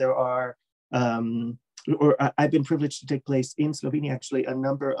often there are, I've been privileged to take place in Slovenia, actually, a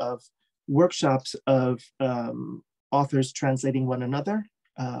number of workshops of authors translating one another,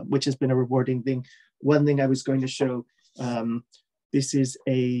 which has been a rewarding thing. One thing I was going to show, this is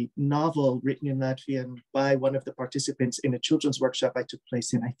a novel written in Latvian by one of the participants in a children's workshop I took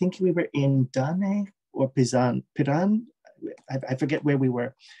place in. I think we were in Dane or Piran. I forget where we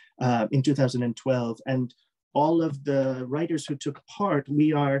were in 2012. And all of the writers who took part,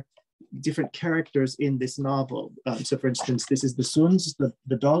 we are different characters in this novel. So for instance, this is the Suns,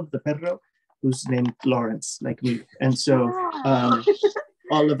 the dog, the perro, who's named Lawrence, like me. And so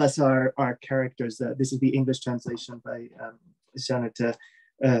all of us are characters. This is the English translation by Janita,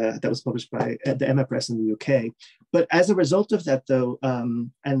 that was published by the Emma Press in the UK. But as a result of that, though,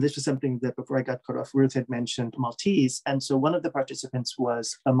 and this was something that before I got cut off, Ruth had mentioned Maltese. And so one of the participants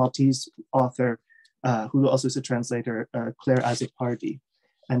was a Maltese author who also is a translator, Claire Azzopardi.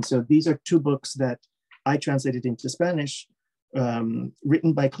 And so these are two books that I translated into Spanish,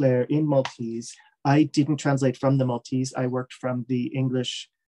 written by Claire in Maltese. I didn't translate from the Maltese, I worked from the English.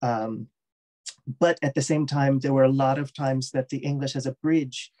 But at the same time, there were a lot of times that the English as a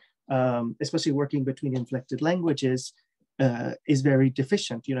bridge, especially working between inflected languages, is very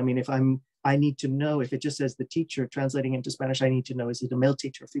deficient. You know, I mean, if I need to know, if it just says the teacher translating into Spanish, I need to know, is it a male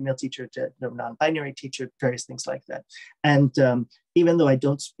teacher, female teacher, non-binary teacher, various things like that. And even though I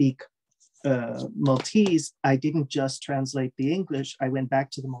don't speak Maltese, I didn't just translate the English, I went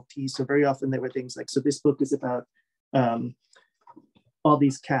back to the Maltese. So very often there were things like, so this book is about all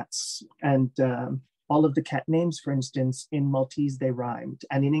these cats, and all of the cat names, for instance, in Maltese, they rhymed.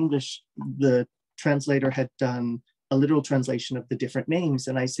 And in English, the translator had done a literal translation of the different names.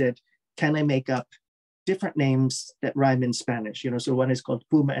 And I said, can I make up different names that rhyme in Spanish? You know, so one is called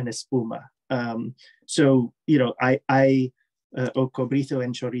Puma and Espuma. So, you know, o cobrizo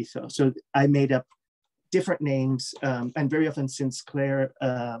and chorizo. So I made up different names. And very often, since Claire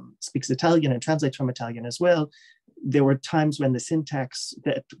speaks Italian and translates from Italian as well, there were times when the syntax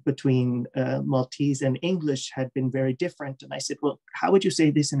that between Maltese and English had been very different. And I said, well, how would you say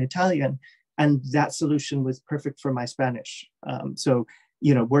this in Italian? And that solution was perfect for my Spanish. So,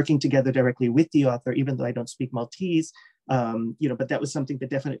 you know, working together directly with the author, even though I don't speak Maltese, you know, but that was something that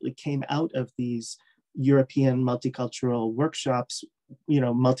definitely came out of these European multicultural workshops, you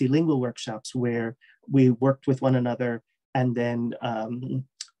know, multilingual workshops, where we worked with one another and then,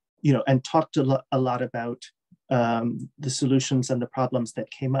 you know, and talked a lot about the solutions and the problems that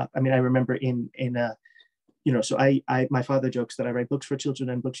came up. I mean, I remember in a, you know, so my father jokes that I write books for children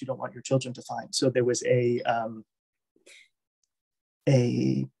and books you don't want your children to find. So there was a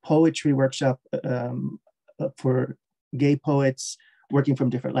poetry workshop for gay poets working from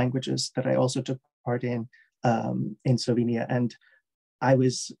different languages that I also took part in Slovenia. And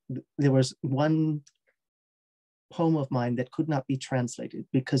there was one poem of mine that could not be translated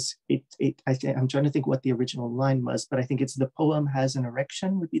because I'm trying to think what the original line was, but I think it's the poem has an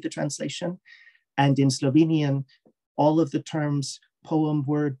erection would be the translation. And in Slovenian, all of the terms, poem,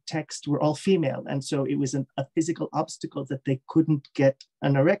 word, text were all female. And so it was a physical obstacle that they couldn't get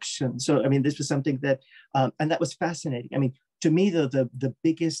an erection. So, I mean, this was something that, and that was fascinating. I mean, to me, though, the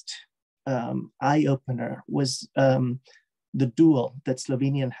biggest eye-opener was the dual that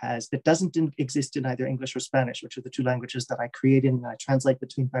Slovenian has that doesn't exist in either English or Spanish, which are the two languages that I created and I translate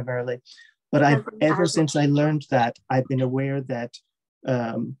between primarily. But ever since I learned that, I've been aware that,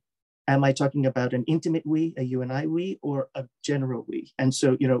 am I talking about an intimate we, a you and I we, or a general we? And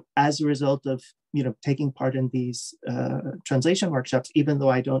so, you know, as a result of, you know, taking part in these translation workshops, even though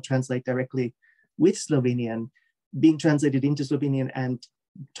I don't translate directly with Slovenian, being translated into Slovenian and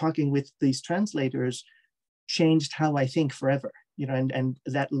talking with these translators changed how I think forever, you know, and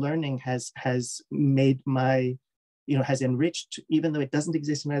that learning has made my, you know, has enriched, even though it doesn't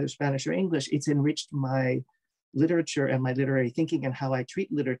exist in either Spanish or English, it's enriched my literature and my literary thinking and how I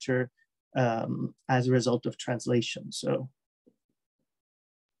treat literature as a result of translation. So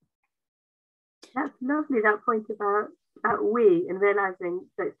that's lovely, that point about we, and realizing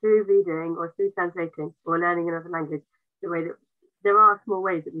that through reading or through translating or learning another language, the way that there are small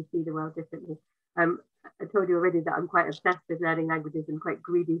ways that we see the world differently. I told you already that I'm quite obsessed with learning languages and quite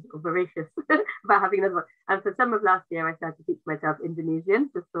greedy or voracious about having another one. And for some of last year, I started to teach myself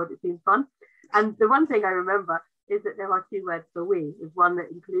Indonesian, just thought it seemed fun. And the one thing I remember is that there are two words for we. There's one that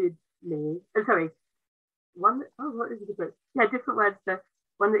includes me. What is the difference? Yeah, different words.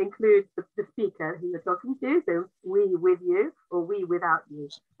 One that includes the speaker who you're talking to. So we with you or we without you.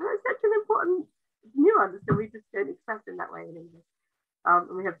 And that's such an important nuance that we just don't express in that way in English.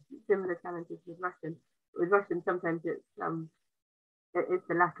 And we have similar challenges with Russian. With Russian, sometimes it's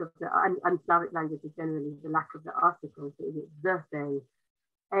the lack of the, and Slavic languages generally, the lack of the article. So it's the thing,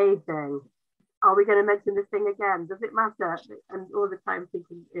 a thing, are we going to mention this thing again? Does it matter? And all the time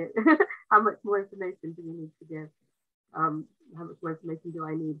thinking, how much more information do we need to give? How much more information do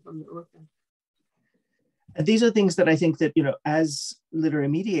I need from the author? And these are things that I think that, you know, as literary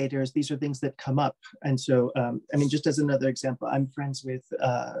mediators, these are things that come up. And so, I mean, just as another example, I'm friends with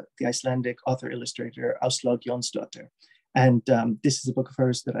the Icelandic author-illustrator Áslaug Jónsdóttir. And this is a book of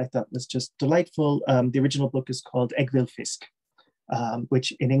hers that I thought was just delightful. The original book is called Eg vil fisk,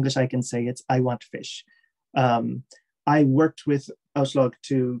 which in English I can say it's I want fish. I worked with Áslaug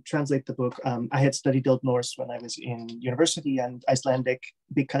to translate the book. I had studied Old Norse when I was in university, and Icelandic,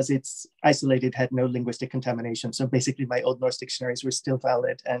 because it's isolated, had no linguistic contamination. So basically my Old Norse dictionaries were still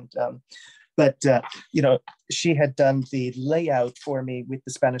valid. And you know, she had done the layout for me with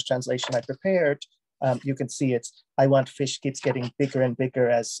the Spanish translation I prepared. You can see it's I want fish keeps getting bigger and bigger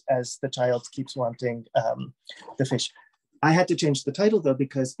as the child keeps wanting the fish. I had to change the title though,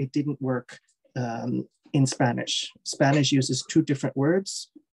 because it didn't work in Spanish. Spanish uses two different words,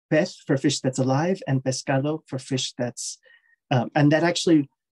 pez for fish that's alive and pescado for fish that's, and that actually,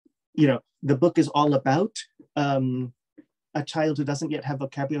 you know, the book is all about a child who doesn't yet have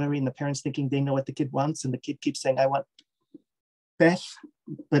vocabulary and the parents thinking they know what the kid wants, and the kid keeps saying, I want pez,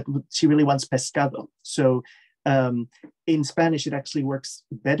 but she really wants pescado. So in Spanish, it actually works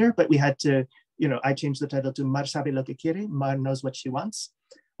better, but we had to, you know, I changed the title to Mar sabe lo que quiere, Mar knows what she wants.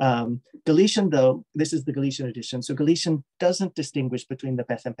 Galician, though, this is the Galician edition. So Galician doesn't distinguish between the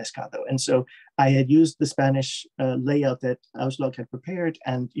pez and pescado. And so I had used the Spanish layout that Áslaug had prepared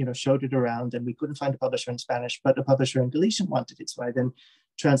and, you know, showed it around, and we couldn't find a publisher in Spanish, but a publisher in Galician wanted it. So I then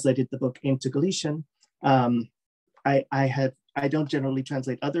translated the book into Galician. I don't generally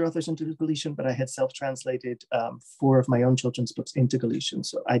translate other authors into Galician, but I had self-translated 4 of my own children's books into Galician.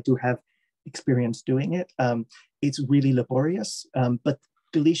 So I do have experience doing it. It's really laborious, but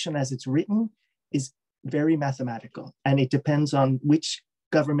Galician as it's written is very mathematical, and it depends on which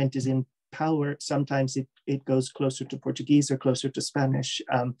government is in power. Sometimes it goes closer to Portuguese or closer to Spanish.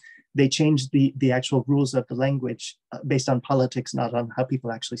 They change the actual rules of the language based on politics, not on how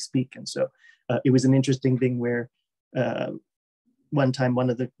people actually speak. And so it was an interesting thing where one time one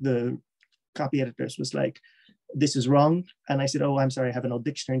of the copy editors was like, this is wrong. And I said, oh, I'm sorry, I have an old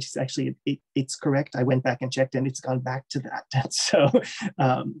dictionary. And she said, actually, it's correct. I went back and checked and it's gone back to that. And so,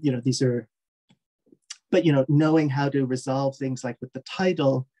 you know, these are, but, you know, knowing how to resolve things like with the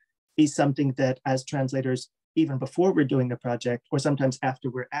title is something that as translators, even before we're doing the project, or sometimes after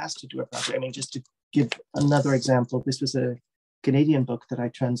we're asked to do a project. I mean, just to give another example, this was a Canadian book that I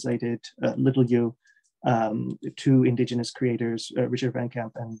translated, Little You, 2 Indigenous creators, Richard Van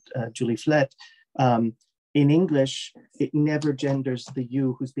Camp and Julie Flett. In English, it never genders the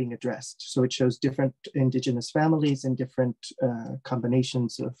you who's being addressed. So it shows different Indigenous families and different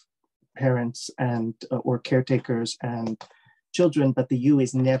combinations of parents and or caretakers and children, but the you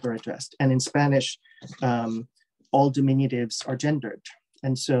is never addressed. And in Spanish, all diminutives are gendered.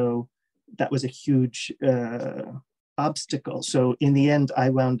 And so that was a huge obstacle. So in the end, I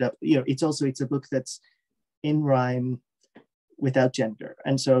wound up, you know, it's a book that's in rhyme without gender.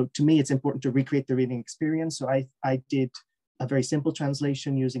 And so to me, it's important to recreate the reading experience. So I did a very simple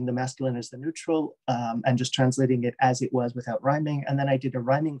translation using the masculine as the neutral and just translating it as it was without rhyming. And then I did a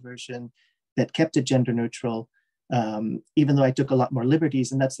rhyming version that kept it gender neutral, even though I took a lot more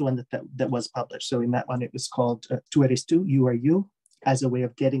liberties. And that's the one that was published. So in that one, it was called Tú eres tú, you are you, as a way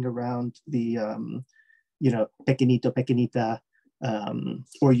of getting around the, you know, pequeñito, pequeñita,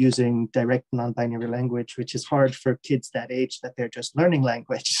 or using direct non-binary language, which is hard for kids that age that they're just learning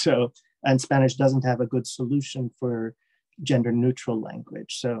language. So, and Spanish doesn't have a good solution for gender neutral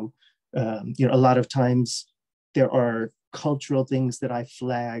language. So, you know, a lot of times there are cultural things that I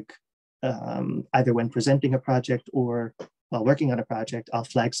flag either when presenting a project or while working on a project. I'll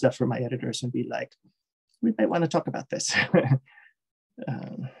flag stuff for my editors and be like, we might want to talk about this.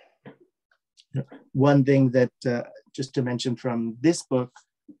 One thing that, just to mention from this book,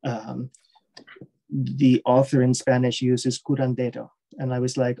 the author in Spanish uses curandero. And I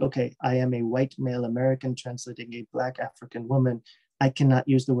was like, okay, I am a white male American translating a Black African woman. I cannot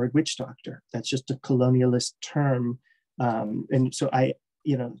use the word witch doctor. That's just a colonialist term. And so I,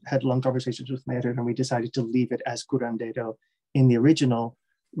 you know, had long conversations with my editor and we decided to leave it as curandero in the original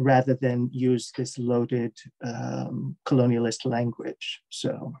rather than use this loaded colonialist language.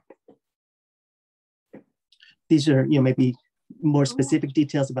 So these are, you know, maybe more specific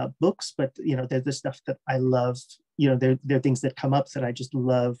details about books, but, you know, they're the stuff that I love. You know, they're things that come up that I just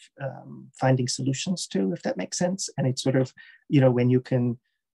love finding solutions to, if that makes sense. And it's sort of, you know, when you can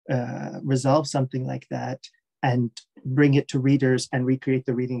resolve something like that, and bring it to readers and recreate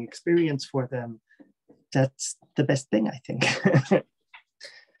the reading experience for them, that's the best thing, I think.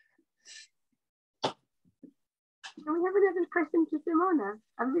 And we have another question to Simona.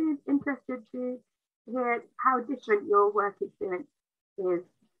 I'm really interested to hear how different your work experience is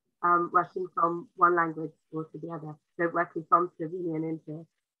working from one language or to the other. So working from Slovenian into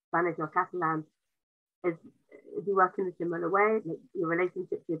Spanish or Catalan, is you work in a similar way? Like your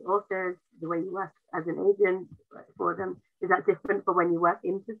relationships with authors, the way you work as an agent for them, is that different for when you work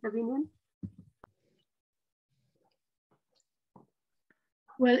into Slovenian?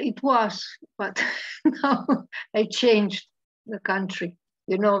 Well, it was, but now I changed the country.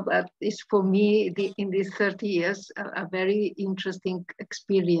 You know, that is for me, in these 30 years, a very interesting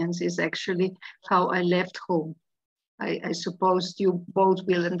experience is actually how I left home. I suppose you both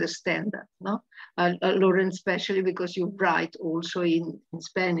will understand that, no? Lauren, especially because you write also in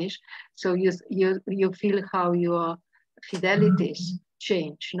Spanish, so you feel how your fidelities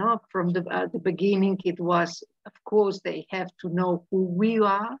change, no? From the beginning, it was, of course, they have to know who we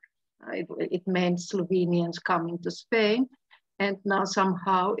are. It meant Slovenians coming to Spain. And now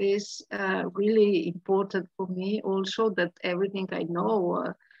somehow is really important for me also that everything I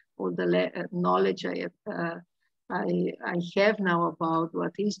know, all the knowledge I have now about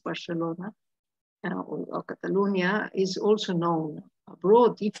what is Barcelona or Catalonia is also known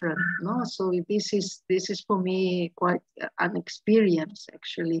abroad, different. No? So this is for me quite an experience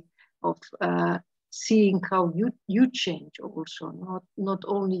actually of seeing how you change also. Not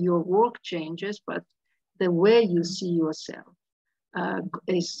only your work changes, but the way you see yourself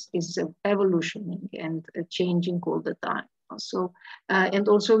is evolutioning and changing all the time. So, and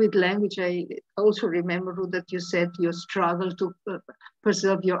also with language, I also remember that you said you struggle to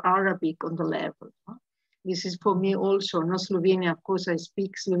preserve your Arabic on the level. This is for me also, no Slovenia, of course I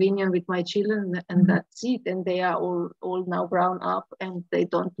speak Slovenian with my children and that's it. And they are all now grown up and they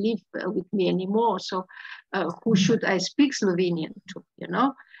don't live with me anymore. So who should I speak Slovenian to, you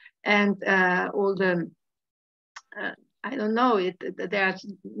know? And all the, I don't know, there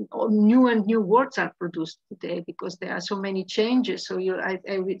are new words are produced today because there are so many changes. So I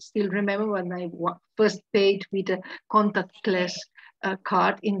still remember when I first paid with a contactless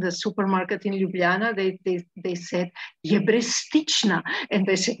card in the supermarket in Ljubljana, they said, je brestična. And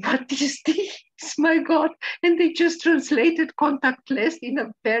I said, what is this? My God. And they just translated contactless in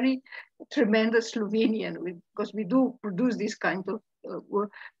a very tremendous Slovenian because we do produce this kind of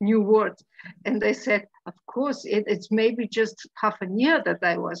new words. And they said, of course, it's maybe just half a year that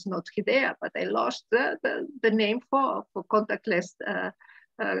I was not there, but I lost the name for contactless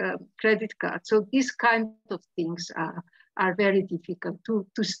credit card. So these kind of things are very difficult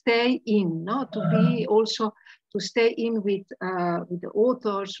to stay in, no? To be also, to stay in with the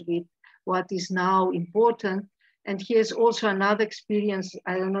authors, with what is now important. And here's also another experience,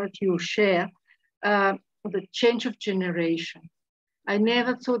 I don't know if you share, the change of generation. I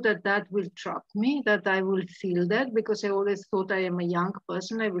never thought that will trap me, that I will feel that, because I always thought I am a young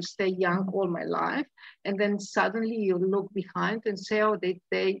person, I will stay young all my life. And then suddenly you look behind and say, oh, they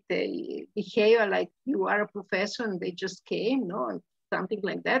behave like you are a professor and they just came, no, and something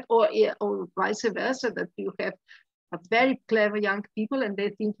like that. Or vice versa, that you have a very clever young people and they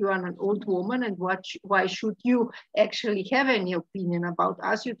think you are an old woman and why should you actually have any opinion about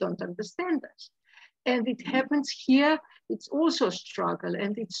us? You don't understand us. And it happens here, it's also a struggle.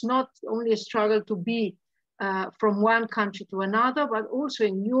 And it's not only a struggle to be from one country to another, but also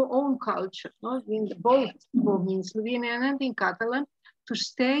in your own culture, no? In both for me in Slovenian and in Catalan, to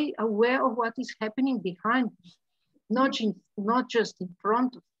stay aware of what is happening behind me, not just in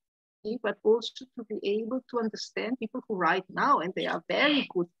front of me, but also to be able to understand people who write now, and they are very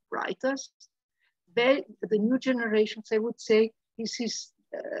good writers. The new generations, I would say, this is,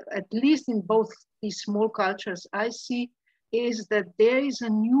 at least in both these small cultures I see, is that there is a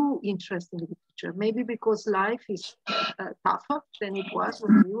new interest in literature, maybe because life is tougher than it was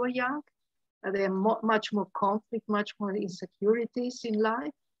when we were young. There are much more conflict, much more insecurities in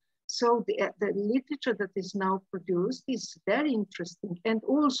life. So the literature that is now produced is very interesting. And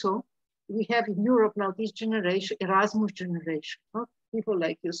also we have in Europe now this generation, Erasmus generation, no? People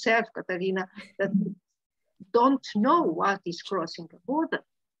like yourself, Katarina, that don't know what is crossing a border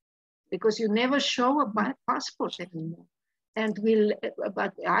because you never show a passport anymore. And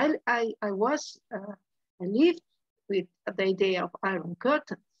but I lived with the idea of Iron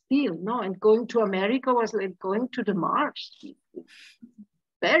Curtain still, no? And going to America was like going to the Mars,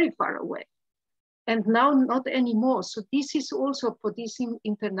 very far away. And now not anymore. So this is also for this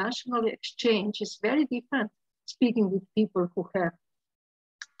international exchange is very different. Speaking with people who have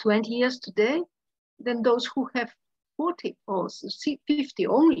 20 years today than those who have 40 or 50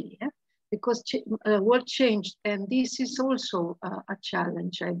 only, yeah? Because world changed. And this is also a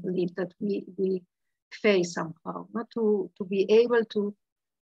challenge, I believe, that we face somehow, not to be able to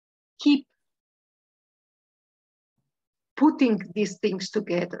keep putting these things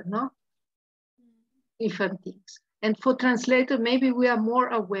together, no? Different things. And for translator, maybe we are more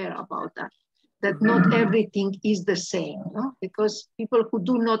aware about that not everything is the same, no? Because people who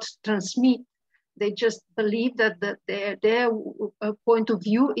do not transmit, they just believe that their point of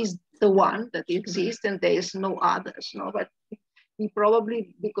view is the one that exists and there is no others, no? But we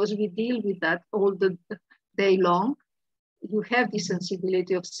probably, because we deal with that all the day long, you have the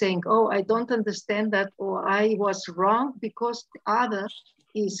sensibility of saying, oh, I don't understand that, or I was wrong because the other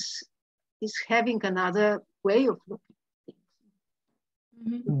is having another way of looking at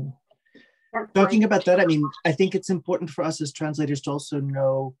things. Mm-hmm. Talking about that, I mean, I think it's important for us as translators to also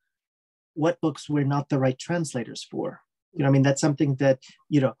know what books we're not the right translators for. You know, I mean, that's something that,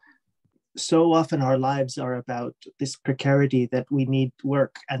 you know, so often our lives are about this precarity that we need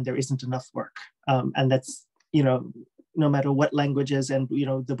work and there isn't enough work. And that's, you know, no matter what languages, and, you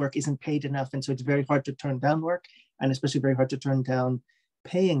know, the work isn't paid enough. And so it's very hard to turn down work, and especially very hard to turn down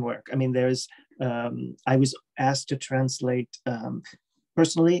paying work. I mean, there's, I was asked to translate,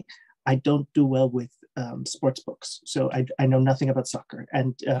 personally, I don't do well with sports books. So I know nothing about soccer.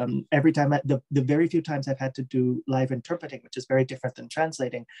 And every time, the very few times I've had to do live interpreting, which is very different than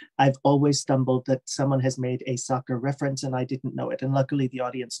translating, I've always stumbled that someone has made a soccer reference and I didn't know it. And luckily the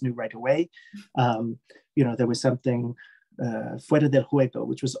audience knew right away. You know, there was something, fuera del juego,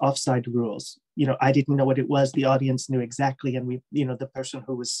 which was offside rules. You know, I didn't know what it was. The audience knew exactly. And we, you know, the person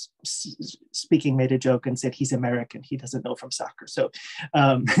who was speaking made a joke and said, he's American, he doesn't know from soccer. So,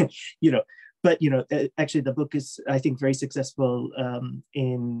 you know, but, you know, actually the book is, I think, very successful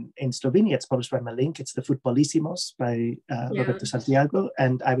in Slovenia. It's published by Malink. It's the Futbolissimos by Roberto Santiago.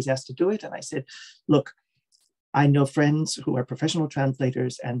 And I was asked to do it. And I said, look, I know friends who are professional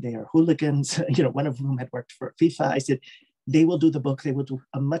translators and they are hooligans, you know, one of whom had worked for FIFA. I said, they will do the book. They will do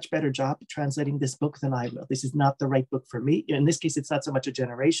a much better job translating this book than I will. This is not the right book for me. In this case, it's not so much a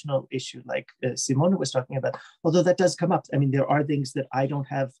generational issue like Simona was talking about, although that does come up. I mean, there are things that I don't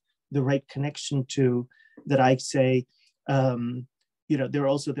have the right connection to, that I say, you know, there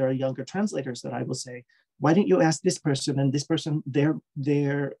are younger translators that I will say, why don't you ask this person and this person, their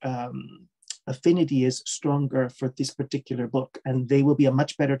affinity is stronger for this particular book, and they will be a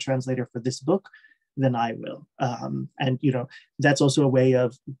much better translator for this book than I will. And, you know, that's also a way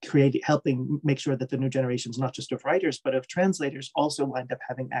of helping make sure that the new generations, not just of writers, but of translators, also wind up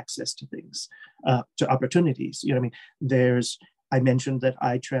having access to things, to opportunities. You know, I mean, I mentioned that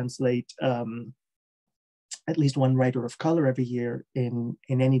I translate at least one writer of color every year in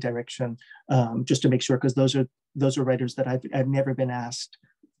any direction, just to make sure, because those are writers that I've never been asked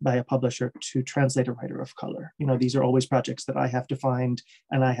by a publisher to translate a writer of color. You know, these are always projects that I have to find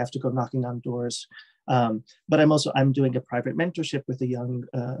and I have to go knocking on doors. But I'm doing a private mentorship with a young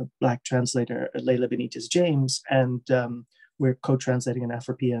Black translator, Leila Benitez James, and we're co-translating an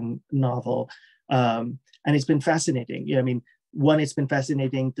Afropean novel. And it's been fascinating. You know, I mean, it's been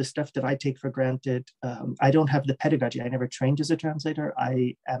fascinating, the stuff that I take for granted. I don't have the pedagogy. I never trained as a translator.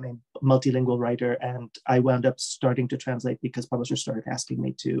 I am a multilingual writer, and I wound up starting to translate because publishers started asking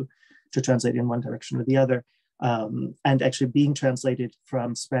me to translate in one direction or the other. And actually being translated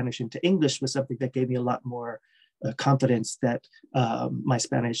from Spanish into English was something that gave me a lot more confidence that my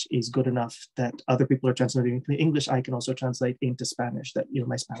Spanish is good enough that other people are translating into English. I can also translate into Spanish, that, you know,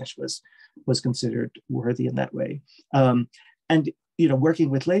 my Spanish was considered worthy in that way. And, you know, working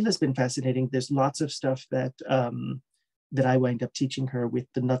with Leila's been fascinating. There's lots of stuff that I wind up teaching her with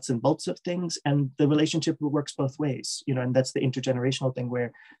the nuts and bolts of things, and the relationship works both ways, you know, and that's the intergenerational thing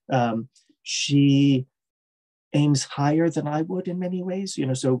where she aims higher than I would in many ways, you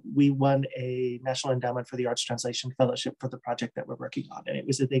know. So we won a National Endowment for the Arts Translation Fellowship for the project that we're working on. And it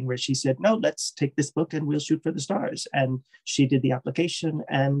was a thing where she said, no, let's take this book and we'll shoot for the stars. And she did the application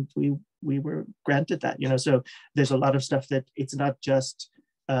and we were granted that, you know. So there's a lot of stuff that it's not just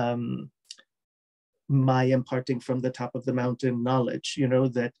my imparting from the top of the mountain knowledge, you know,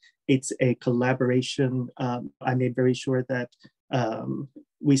 that it's a collaboration. I made very sure that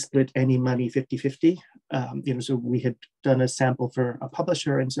we split any money 50-50. You know, so we had done a sample for a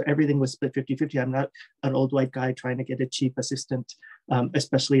publisher, and so everything was split 50-50. I'm not an old white guy trying to get a cheap assistant,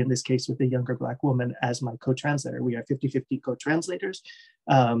 especially in this case with a younger Black woman as my co-translator. We are 50-50 co-translators,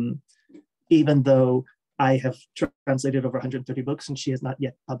 even though I have translated over 130 books and she has not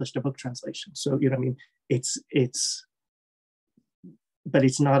yet published a book translation. So, you know, I mean, it's but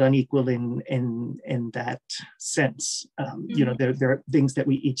it's not unequal in that sense. You know, there are things that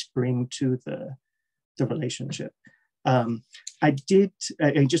we each bring to the relationship.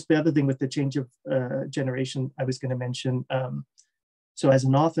 Just the other thing with the change of generation, I was going to mention. So as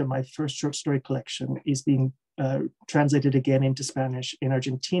an author, my first short story collection is being translated again into Spanish in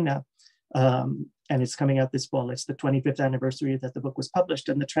Argentina. And it's coming out this fall. It's the 25th anniversary that the book was published,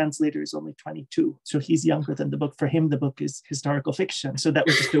 and the translator is only 22. So he's younger than the book. For him, the book is historical fiction. So that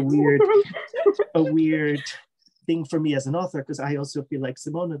was just a weird thing for me as an author, because I also feel like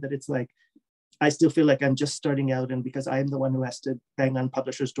Simona, that it's like, I still feel like I'm just starting out, and because I'm the one who has to bang on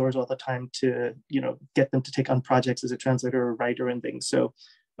publishers' doors all the time to, you know, get them to take on projects as a translator or writer and things. So,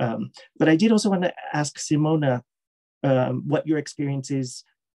 but I did also want to ask Simona what your experience is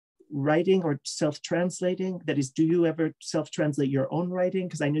writing or self-translating. That is, do you ever self-translate your own writing?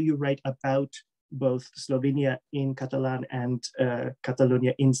 Because I know you write about both Slovenia in Catalan and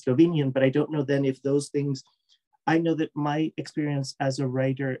Catalonia in Slovenian, but I don't know then if those things, I know that my experience as a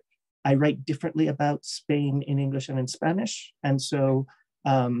writer, I write differently about Spain in English and in Spanish. And so,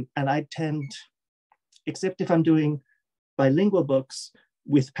 and I tend, except if I'm doing bilingual books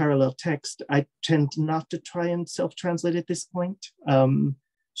with parallel text, I tend not to try and self-translate at this point.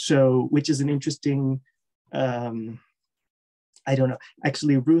 So, which is an interesting, I don't know,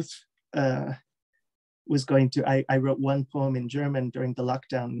 actually Ruth was going to, I wrote one poem in German during the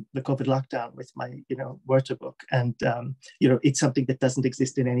lockdown, the COVID lockdown with my, you know, Wörter book. And, you know, it's something that doesn't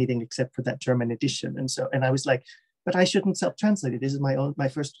exist in anything except for that German edition. And so, and I was like, but I shouldn't self-translate it. This is my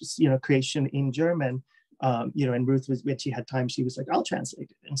first, you know, creation in German, you know, and Ruth was, when she had time, she was like, I'll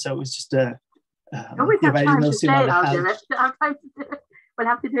translate it. And so it was just a, always have time to say I'll do it. I'll try to do it. We'll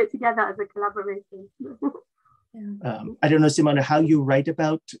have to do it together as a collaboration. I don't know, Simona, how you write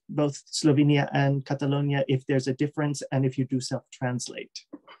about both Slovenia and Catalonia, if there's a difference, and if you do self-translate.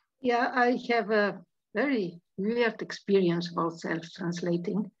 Yeah, I have a very weird experience about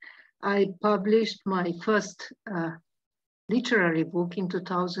self-translating. I published my first literary book in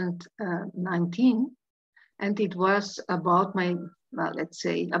 2019, and it was about my, well, let's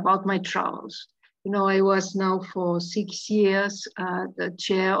say, about my travels. You know, I was now for 6 years the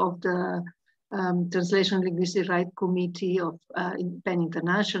chair of the Translation and Linguistic Rights Committee of PEN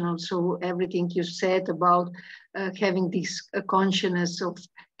International. So everything you said about having this consciousness of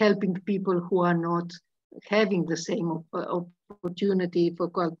helping people who are not having the same opportunity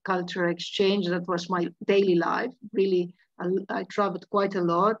for cultural exchange, that was my daily life. Really, I traveled quite a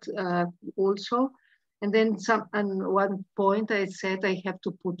lot also. And then at one point I said I have to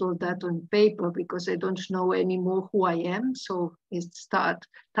put all that on paper because I don't know anymore who I am. So it's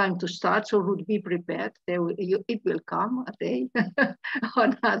time to start. So would be prepared. It will come a day or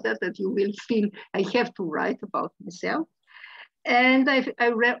another that you will feel I have to write about myself. And I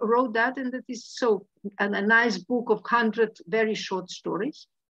wrote that, and that is so a nice book of 100 very short stories.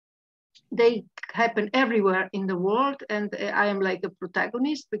 They happen everywhere in the world, and I am like a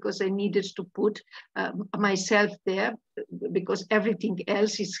protagonist because I needed to put myself there because everything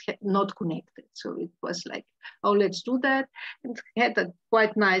else is not connected. So it was like, oh, let's do that. And had a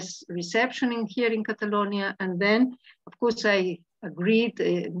quite nice reception here in Catalonia. And then, of course, I agreed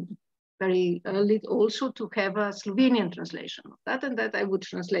very early also to have a Slovenian translation of that, and that I would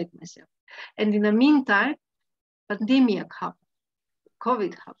translate myself. And in the meantime, pandemic happened.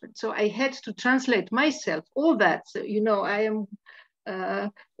 COVID happened. So I had to translate myself, all that. So, you know, I am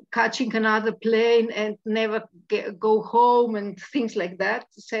catching another plane and never go home and things like that,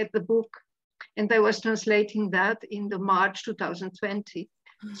 said the book. And I was translating that in the March 2020.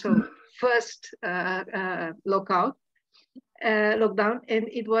 So first lockdown. And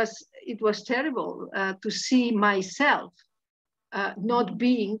it was terrible to see myself not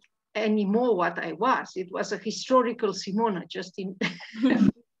being anymore what I was. It was a historical Simona just in a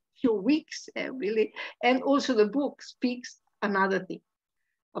few weeks, really. And also the book speaks another thing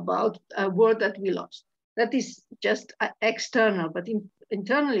about a word that we lost. That is just external, but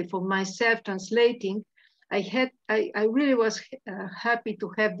internally for myself translating, I really was happy to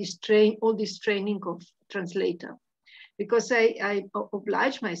have all this training of translator, because I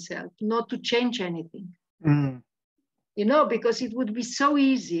obliged myself not to change anything. Mm. You know, because it would be so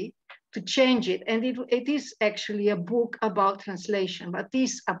easy to change it. And it is actually a book about translation, but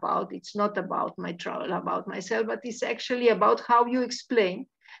it's not about my travel, about myself, but it's actually about how you explain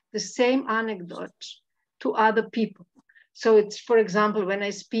the same anecdote to other people. So it's, for example, when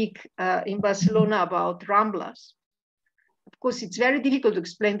I speak in Barcelona about Ramblas, of course, it's very difficult to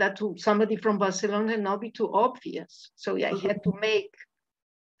explain that to somebody from Barcelona and not be too obvious. So I had to make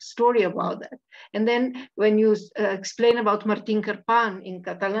story about that. And then when you explain about Martín Carpan in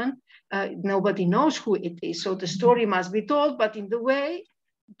Catalan, nobody knows who it is. So the story must be told, but in the way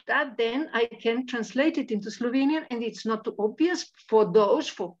that then I can translate it into Slovenian, and it's not too obvious for those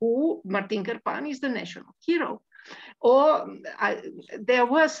for who Martín Carpan is the national hero. Or there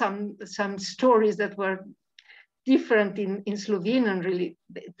were some stories that were different in Slovenian, really,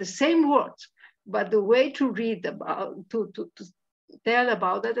 the same words, but the way to read about, to tell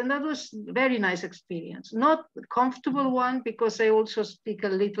about it, and that was a very nice experience. Not a comfortable one, because I also speak a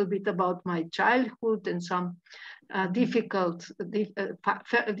little bit about my childhood and some difficult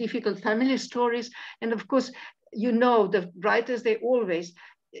family stories. And of course, you know, the writers, they always,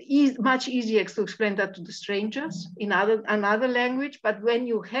 much easier to explain that to the strangers in another language, but when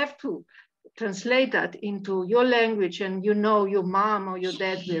you have to translate that into your language and you know your mom or your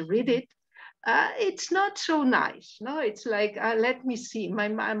dad will read it, it's not so nice. No, it's like, let me see. My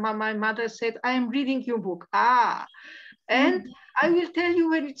mother said, I am reading your book. And I will tell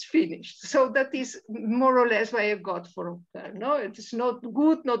you when it's finished. So that is more or less what I got from her. No, it's not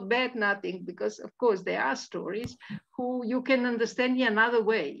good, not bad, nothing, because of course there are stories who you can understand in another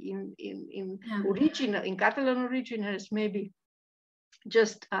way. In original, in Catalan originals, maybe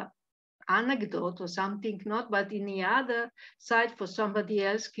just anecdote or something, not, but in the other side for somebody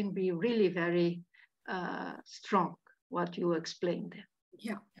else can be really very strong, what you explained there.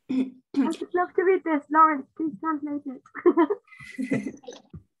 Yeah. I would love to read this. Lawrence, please translate it.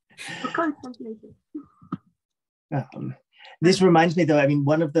 Or co-translate it. This reminds me, though, I mean,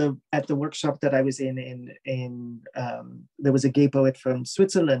 at the workshop that I was in there was a gay poet from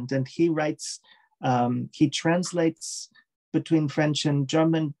Switzerland, and he writes, he translates between French and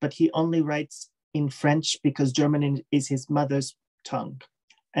German, but he only writes in French because German is his mother's tongue.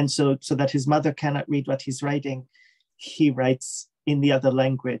 And so that his mother cannot read what he's writing, he writes in the other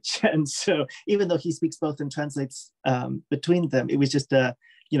language. And so even though he speaks both and translates between them, it was just the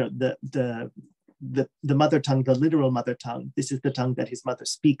mother tongue, the literal mother tongue. This is the tongue that his mother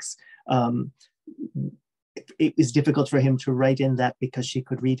speaks. It is difficult for him to write in that because she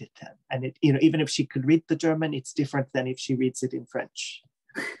could read it then. And it, even if she could read the German, it's different than if she reads it in French.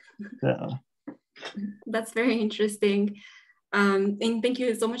 So. That's very interesting. And thank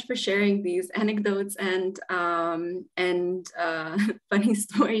you so much for sharing these anecdotes and funny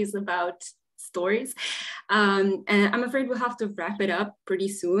stories about stories. And I'm afraid we'll have to wrap it up pretty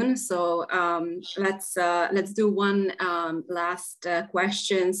soon. So let's do one last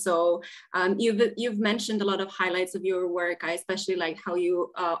question. So you've mentioned a lot of highlights of your work. I especially like how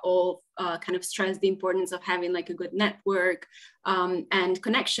you all kind of stress the importance of having like a good network and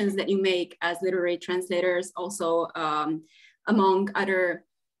connections that you make as literary translators, also among other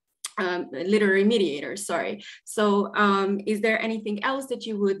literary mediators, sorry. So is there anything else that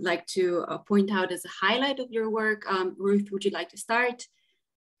you would like to point out as a highlight of your work? Ruth, would you like to start?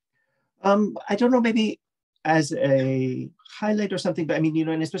 I don't know, maybe as a highlight or something, but I mean,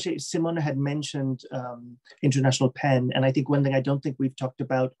 and especially Simona had mentioned International PEN, and I think one thing I don't think we've talked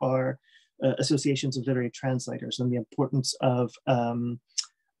about are associations of literary translators and the importance of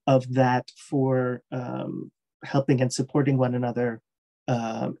that for helping and supporting one another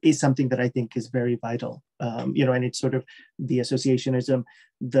is something that I think is very vital. And it's sort of the associationism,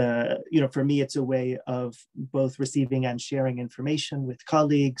 for me, it's a way of both receiving and sharing information with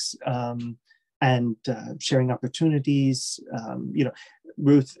colleagues and sharing opportunities.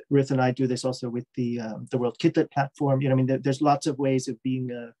 Ruth and I do this also with the World Kidlit platform. There's lots of ways of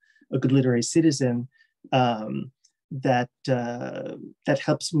being a good literary citizen that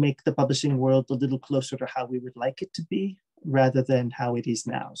helps make the publishing world a little closer to how we would like it to be, rather than how it is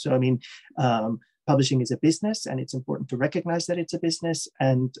now. So, publishing is a business, and it's important to recognize that it's a business,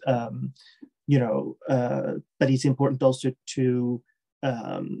 and but it's important also to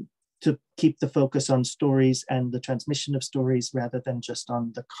keep the focus on stories and the transmission of stories rather than just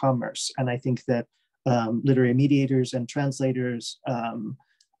on the commerce. And I think that literary mediators and translators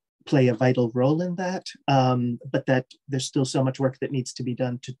play a vital role in that, but that there's still so much work that needs to be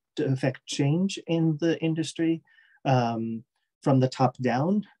done to affect change in the industry from the top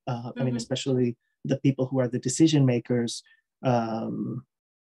down. Especially the people who are the decision makers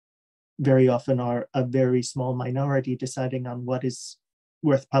very often are a very small minority deciding on what is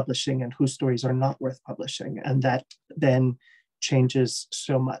worth publishing and whose stories are not worth publishing. And that then changes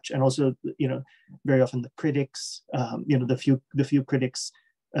so much. And also, very often the critics, the few critics,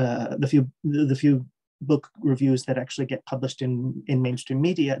 the few book reviews that actually get published in mainstream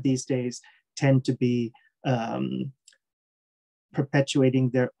media these days tend to be perpetuating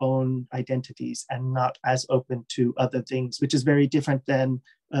their own identities and not as open to other things, which is very different than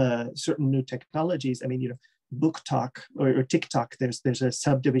certain new technologies. I mean, you know, book talk or TikTok, there's a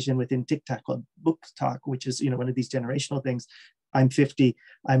subdivision within TikTok called book talk, which is, you know, one of these generational things. I'm 50,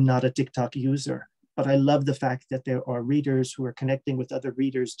 I'm not a TikTok user, but I love the fact that there are readers who are connecting with other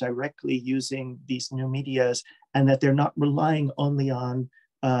readers directly using these new medias, and that they're not relying only on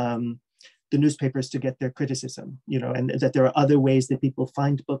the newspapers to get their criticism, you know, and that there are other ways that people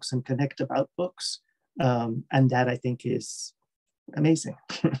find books and connect about books. And that I think is amazing.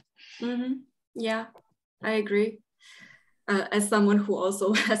 Yeah, I agree. As someone who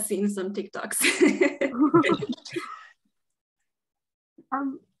also has seen some TikToks.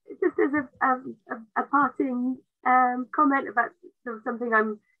 Just as a parting comment about sort of something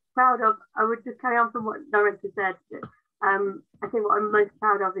I'm proud of, I would just carry on from what Lawrence has said. I think what I'm most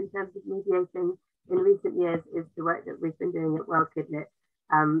proud of in terms of mediating in recent years is the work that we've been doing at World Kidlit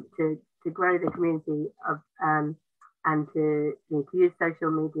to grow the community of and to use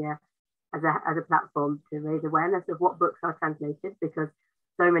social media as a platform to raise awareness of what books are translated, because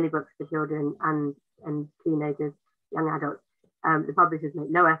so many books for children and teenagers, young adults, the publishers make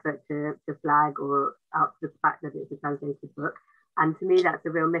no effort to flag or out the fact that it's a translated book. And to me, that's a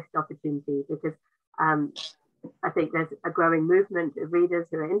real missed opportunity, because I think there's a growing movement of readers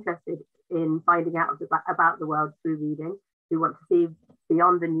who are interested in finding out about the world through reading, who want to see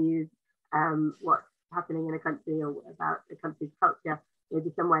beyond the news what's happening in a country or about the country's culture,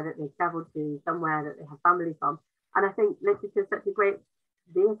 maybe somewhere that they've traveled to, somewhere that they have family from. And I think literature is such a great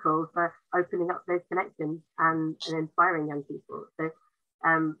vehicle for opening up those connections and inspiring young people. So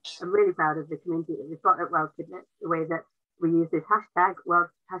I'm really proud of the community that we've got at World Kidlit, the way that we use this hashtag World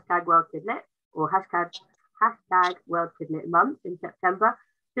Kidlit or hashtag World Kidlit Month in September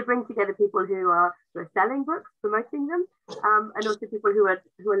to bring together people who are selling books, promoting them, and also people who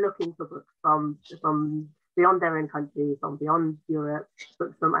are looking for books from beyond their own country, from beyond Europe,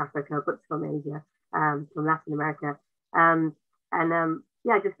 books from Africa, books from Asia, from Latin America.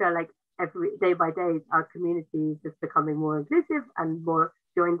 I just feel like every day by day, our community is just becoming more inclusive and more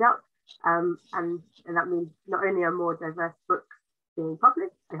joined up. And that means not only are more diverse books being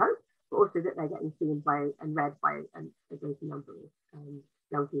published, I hope, but also that they're getting seen by and read by a greater number of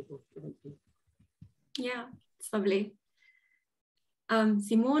young people eventually. Yeah, it's lovely.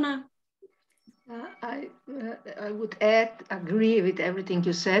 Simona? I would agree with everything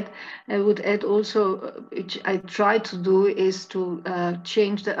you said. I would add also, which I try to do, is to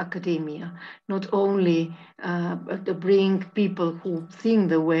change the academia, not only to bring people who think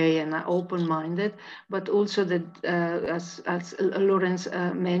the way and are open-minded, but also that, as Lawrence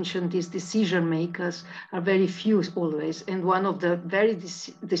mentioned, these decision makers are very few always. And one of the very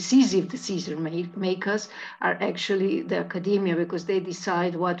decisive decision makers are actually the academia, because they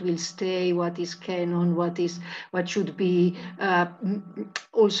decide what will stay, what is canon, what should be.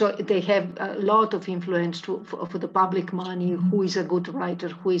 Also, they have a lot of influence for the public money, who is a good writer,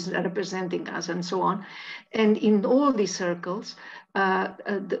 who is representing us, and so on. And in all these circles,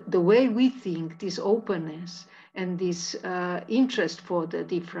 the way we think, this openness and this interest for the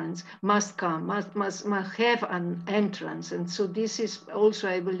difference must have an entrance. And so this is also,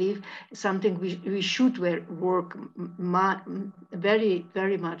 I believe, something we should work very,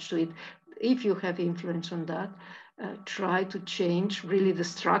 very much to it. If you have influence on that, try to change really the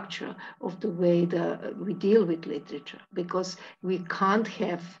structure of the way we deal with literature, because we can't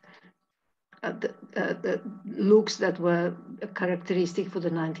have the looks that were characteristic for the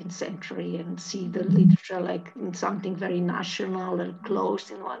 19th century and see the literature like something very national and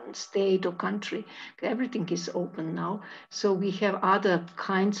closed in one state or country. Everything is open now. So we have other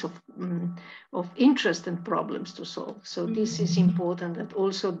kinds of interest and problems to solve. So this is important, that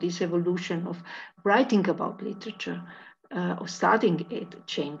also this evolution of writing about literature or studying it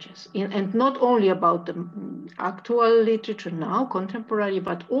changes. And not only about the actual literature now, contemporary,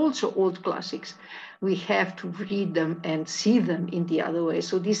 but also old classics. We have to read them and see them in the other way.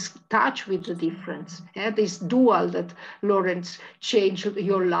 So this touch with the difference, this dual that Lawrence changed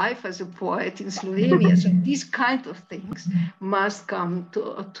your life as a poet in Slovenia. So these kind of things must come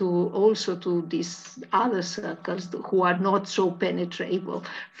to also to these other circles who are not so penetrable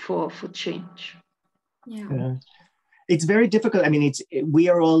for change. Yeah. It's very difficult. I mean, we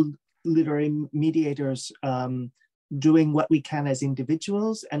are all literary mediators doing what we can as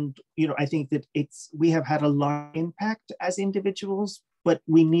individuals. And, I think that we have had a large impact as individuals, but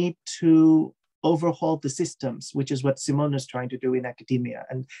we need to overhaul the systems, which is what Simone is trying to do in academia.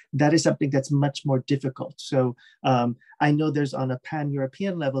 And that is something that's much more difficult. So I know there's on a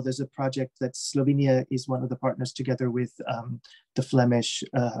pan-European level, there's a project that Slovenia is one of the partners together with the Flemish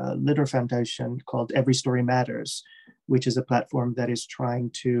Liter Foundation called Every Story Matters, which is a platform that is trying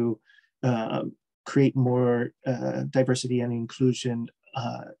to create more diversity and inclusion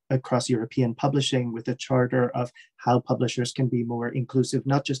across European publishing, with a charter of how publishers can be more inclusive,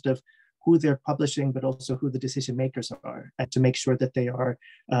 not just of who they're publishing, but also who the decision makers are, and to make sure that they are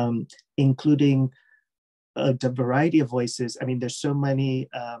including a variety of voices. I mean, there's so many,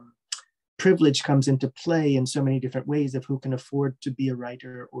 privilege comes into play in so many different ways of who can afford to be a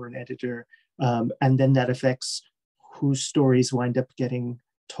writer or an editor. And then that affects whose stories wind up getting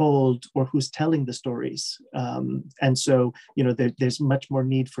told or who's telling the stories. And so, you know, there's much more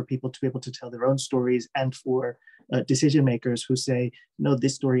need for people to be able to tell their own stories, and for decision makers who say, no,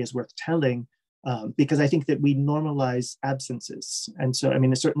 this story is worth telling, because I think that we normalize absences. And so, I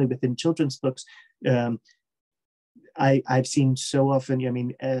mean, certainly within children's books, I've seen so often, I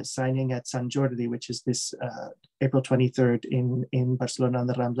mean, signing at Sant Jordi, which is this April 23rd in Barcelona on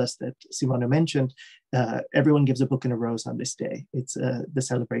the Ramblas that Simona mentioned, everyone gives a book and a rose on this day. It's the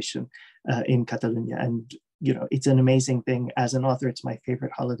celebration in Catalonia. And, you know, it's an amazing thing. As an author, it's my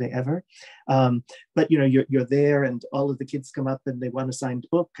favorite holiday ever. But, you know, you're there and all of the kids come up and they want a signed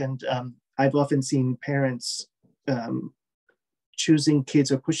book. And I've often seen parents choosing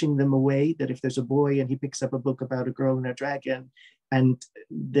kids or pushing them away, that if there's a boy and he picks up a book about a girl and a dragon, and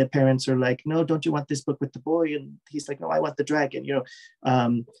the parents are like, no, don't you want this book with the boy? And he's like, no, I want the dragon. You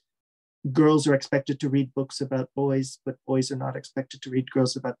know, girls are expected to read books about boys, but boys are not expected to read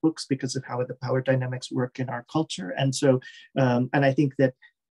girls about books because of how the power dynamics work in our culture. And so, and I think that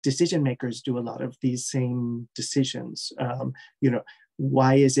decision makers do a lot of these same decisions. You know,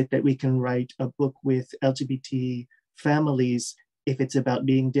 why is it that we can write a book with LGBT families if it's about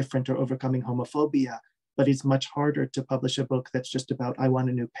being different or overcoming homophobia, but it's much harder to publish a book that's just about, I want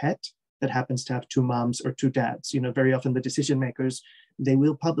a new pet that happens to have two moms or two dads? You know, very often the decision makers, they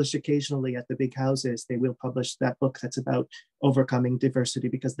will publish occasionally at the big houses, they will publish that book that's about overcoming diversity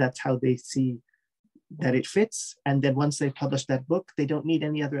because that's how they see that it fits. And then once they've published that book, they don't need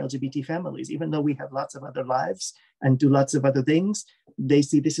any other LGBT families. Even though we have lots of other lives and do lots of other things, they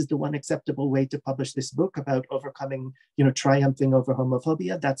see this is the one acceptable way to publish this book about overcoming, you know, triumphing over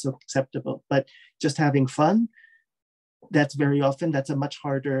homophobia. That's acceptable. But just having fun, that's very often, that's a much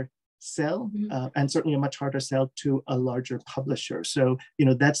harder sell, and certainly a much harder sell to a larger publisher. So, you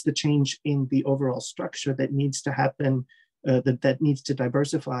know, that's the change in the overall structure that needs to happen, that needs to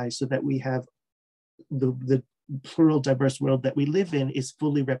diversify so that we have the plural, diverse world that we live in is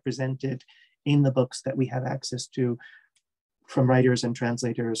fully represented in the books that we have access to from writers and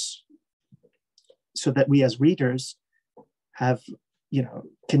translators, so that we as readers have, you know,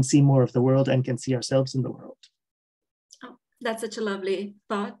 can see more of the world and can see ourselves in the world. Oh, that's such a lovely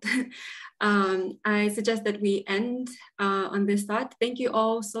thought. I suggest that we end on this thought. Thank you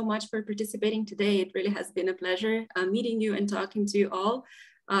all so much for participating today. It really has been a pleasure meeting you and talking to you all.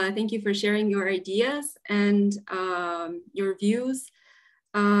 Thank you for sharing your ideas and your views.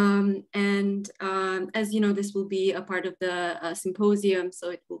 As you know, this will be a part of the symposium, so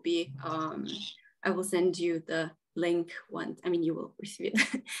it will be, I will send you the link once, I mean, you will receive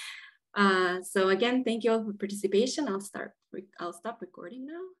it. So again, thank you all for participation. I'll stop recording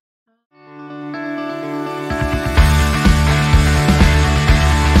now.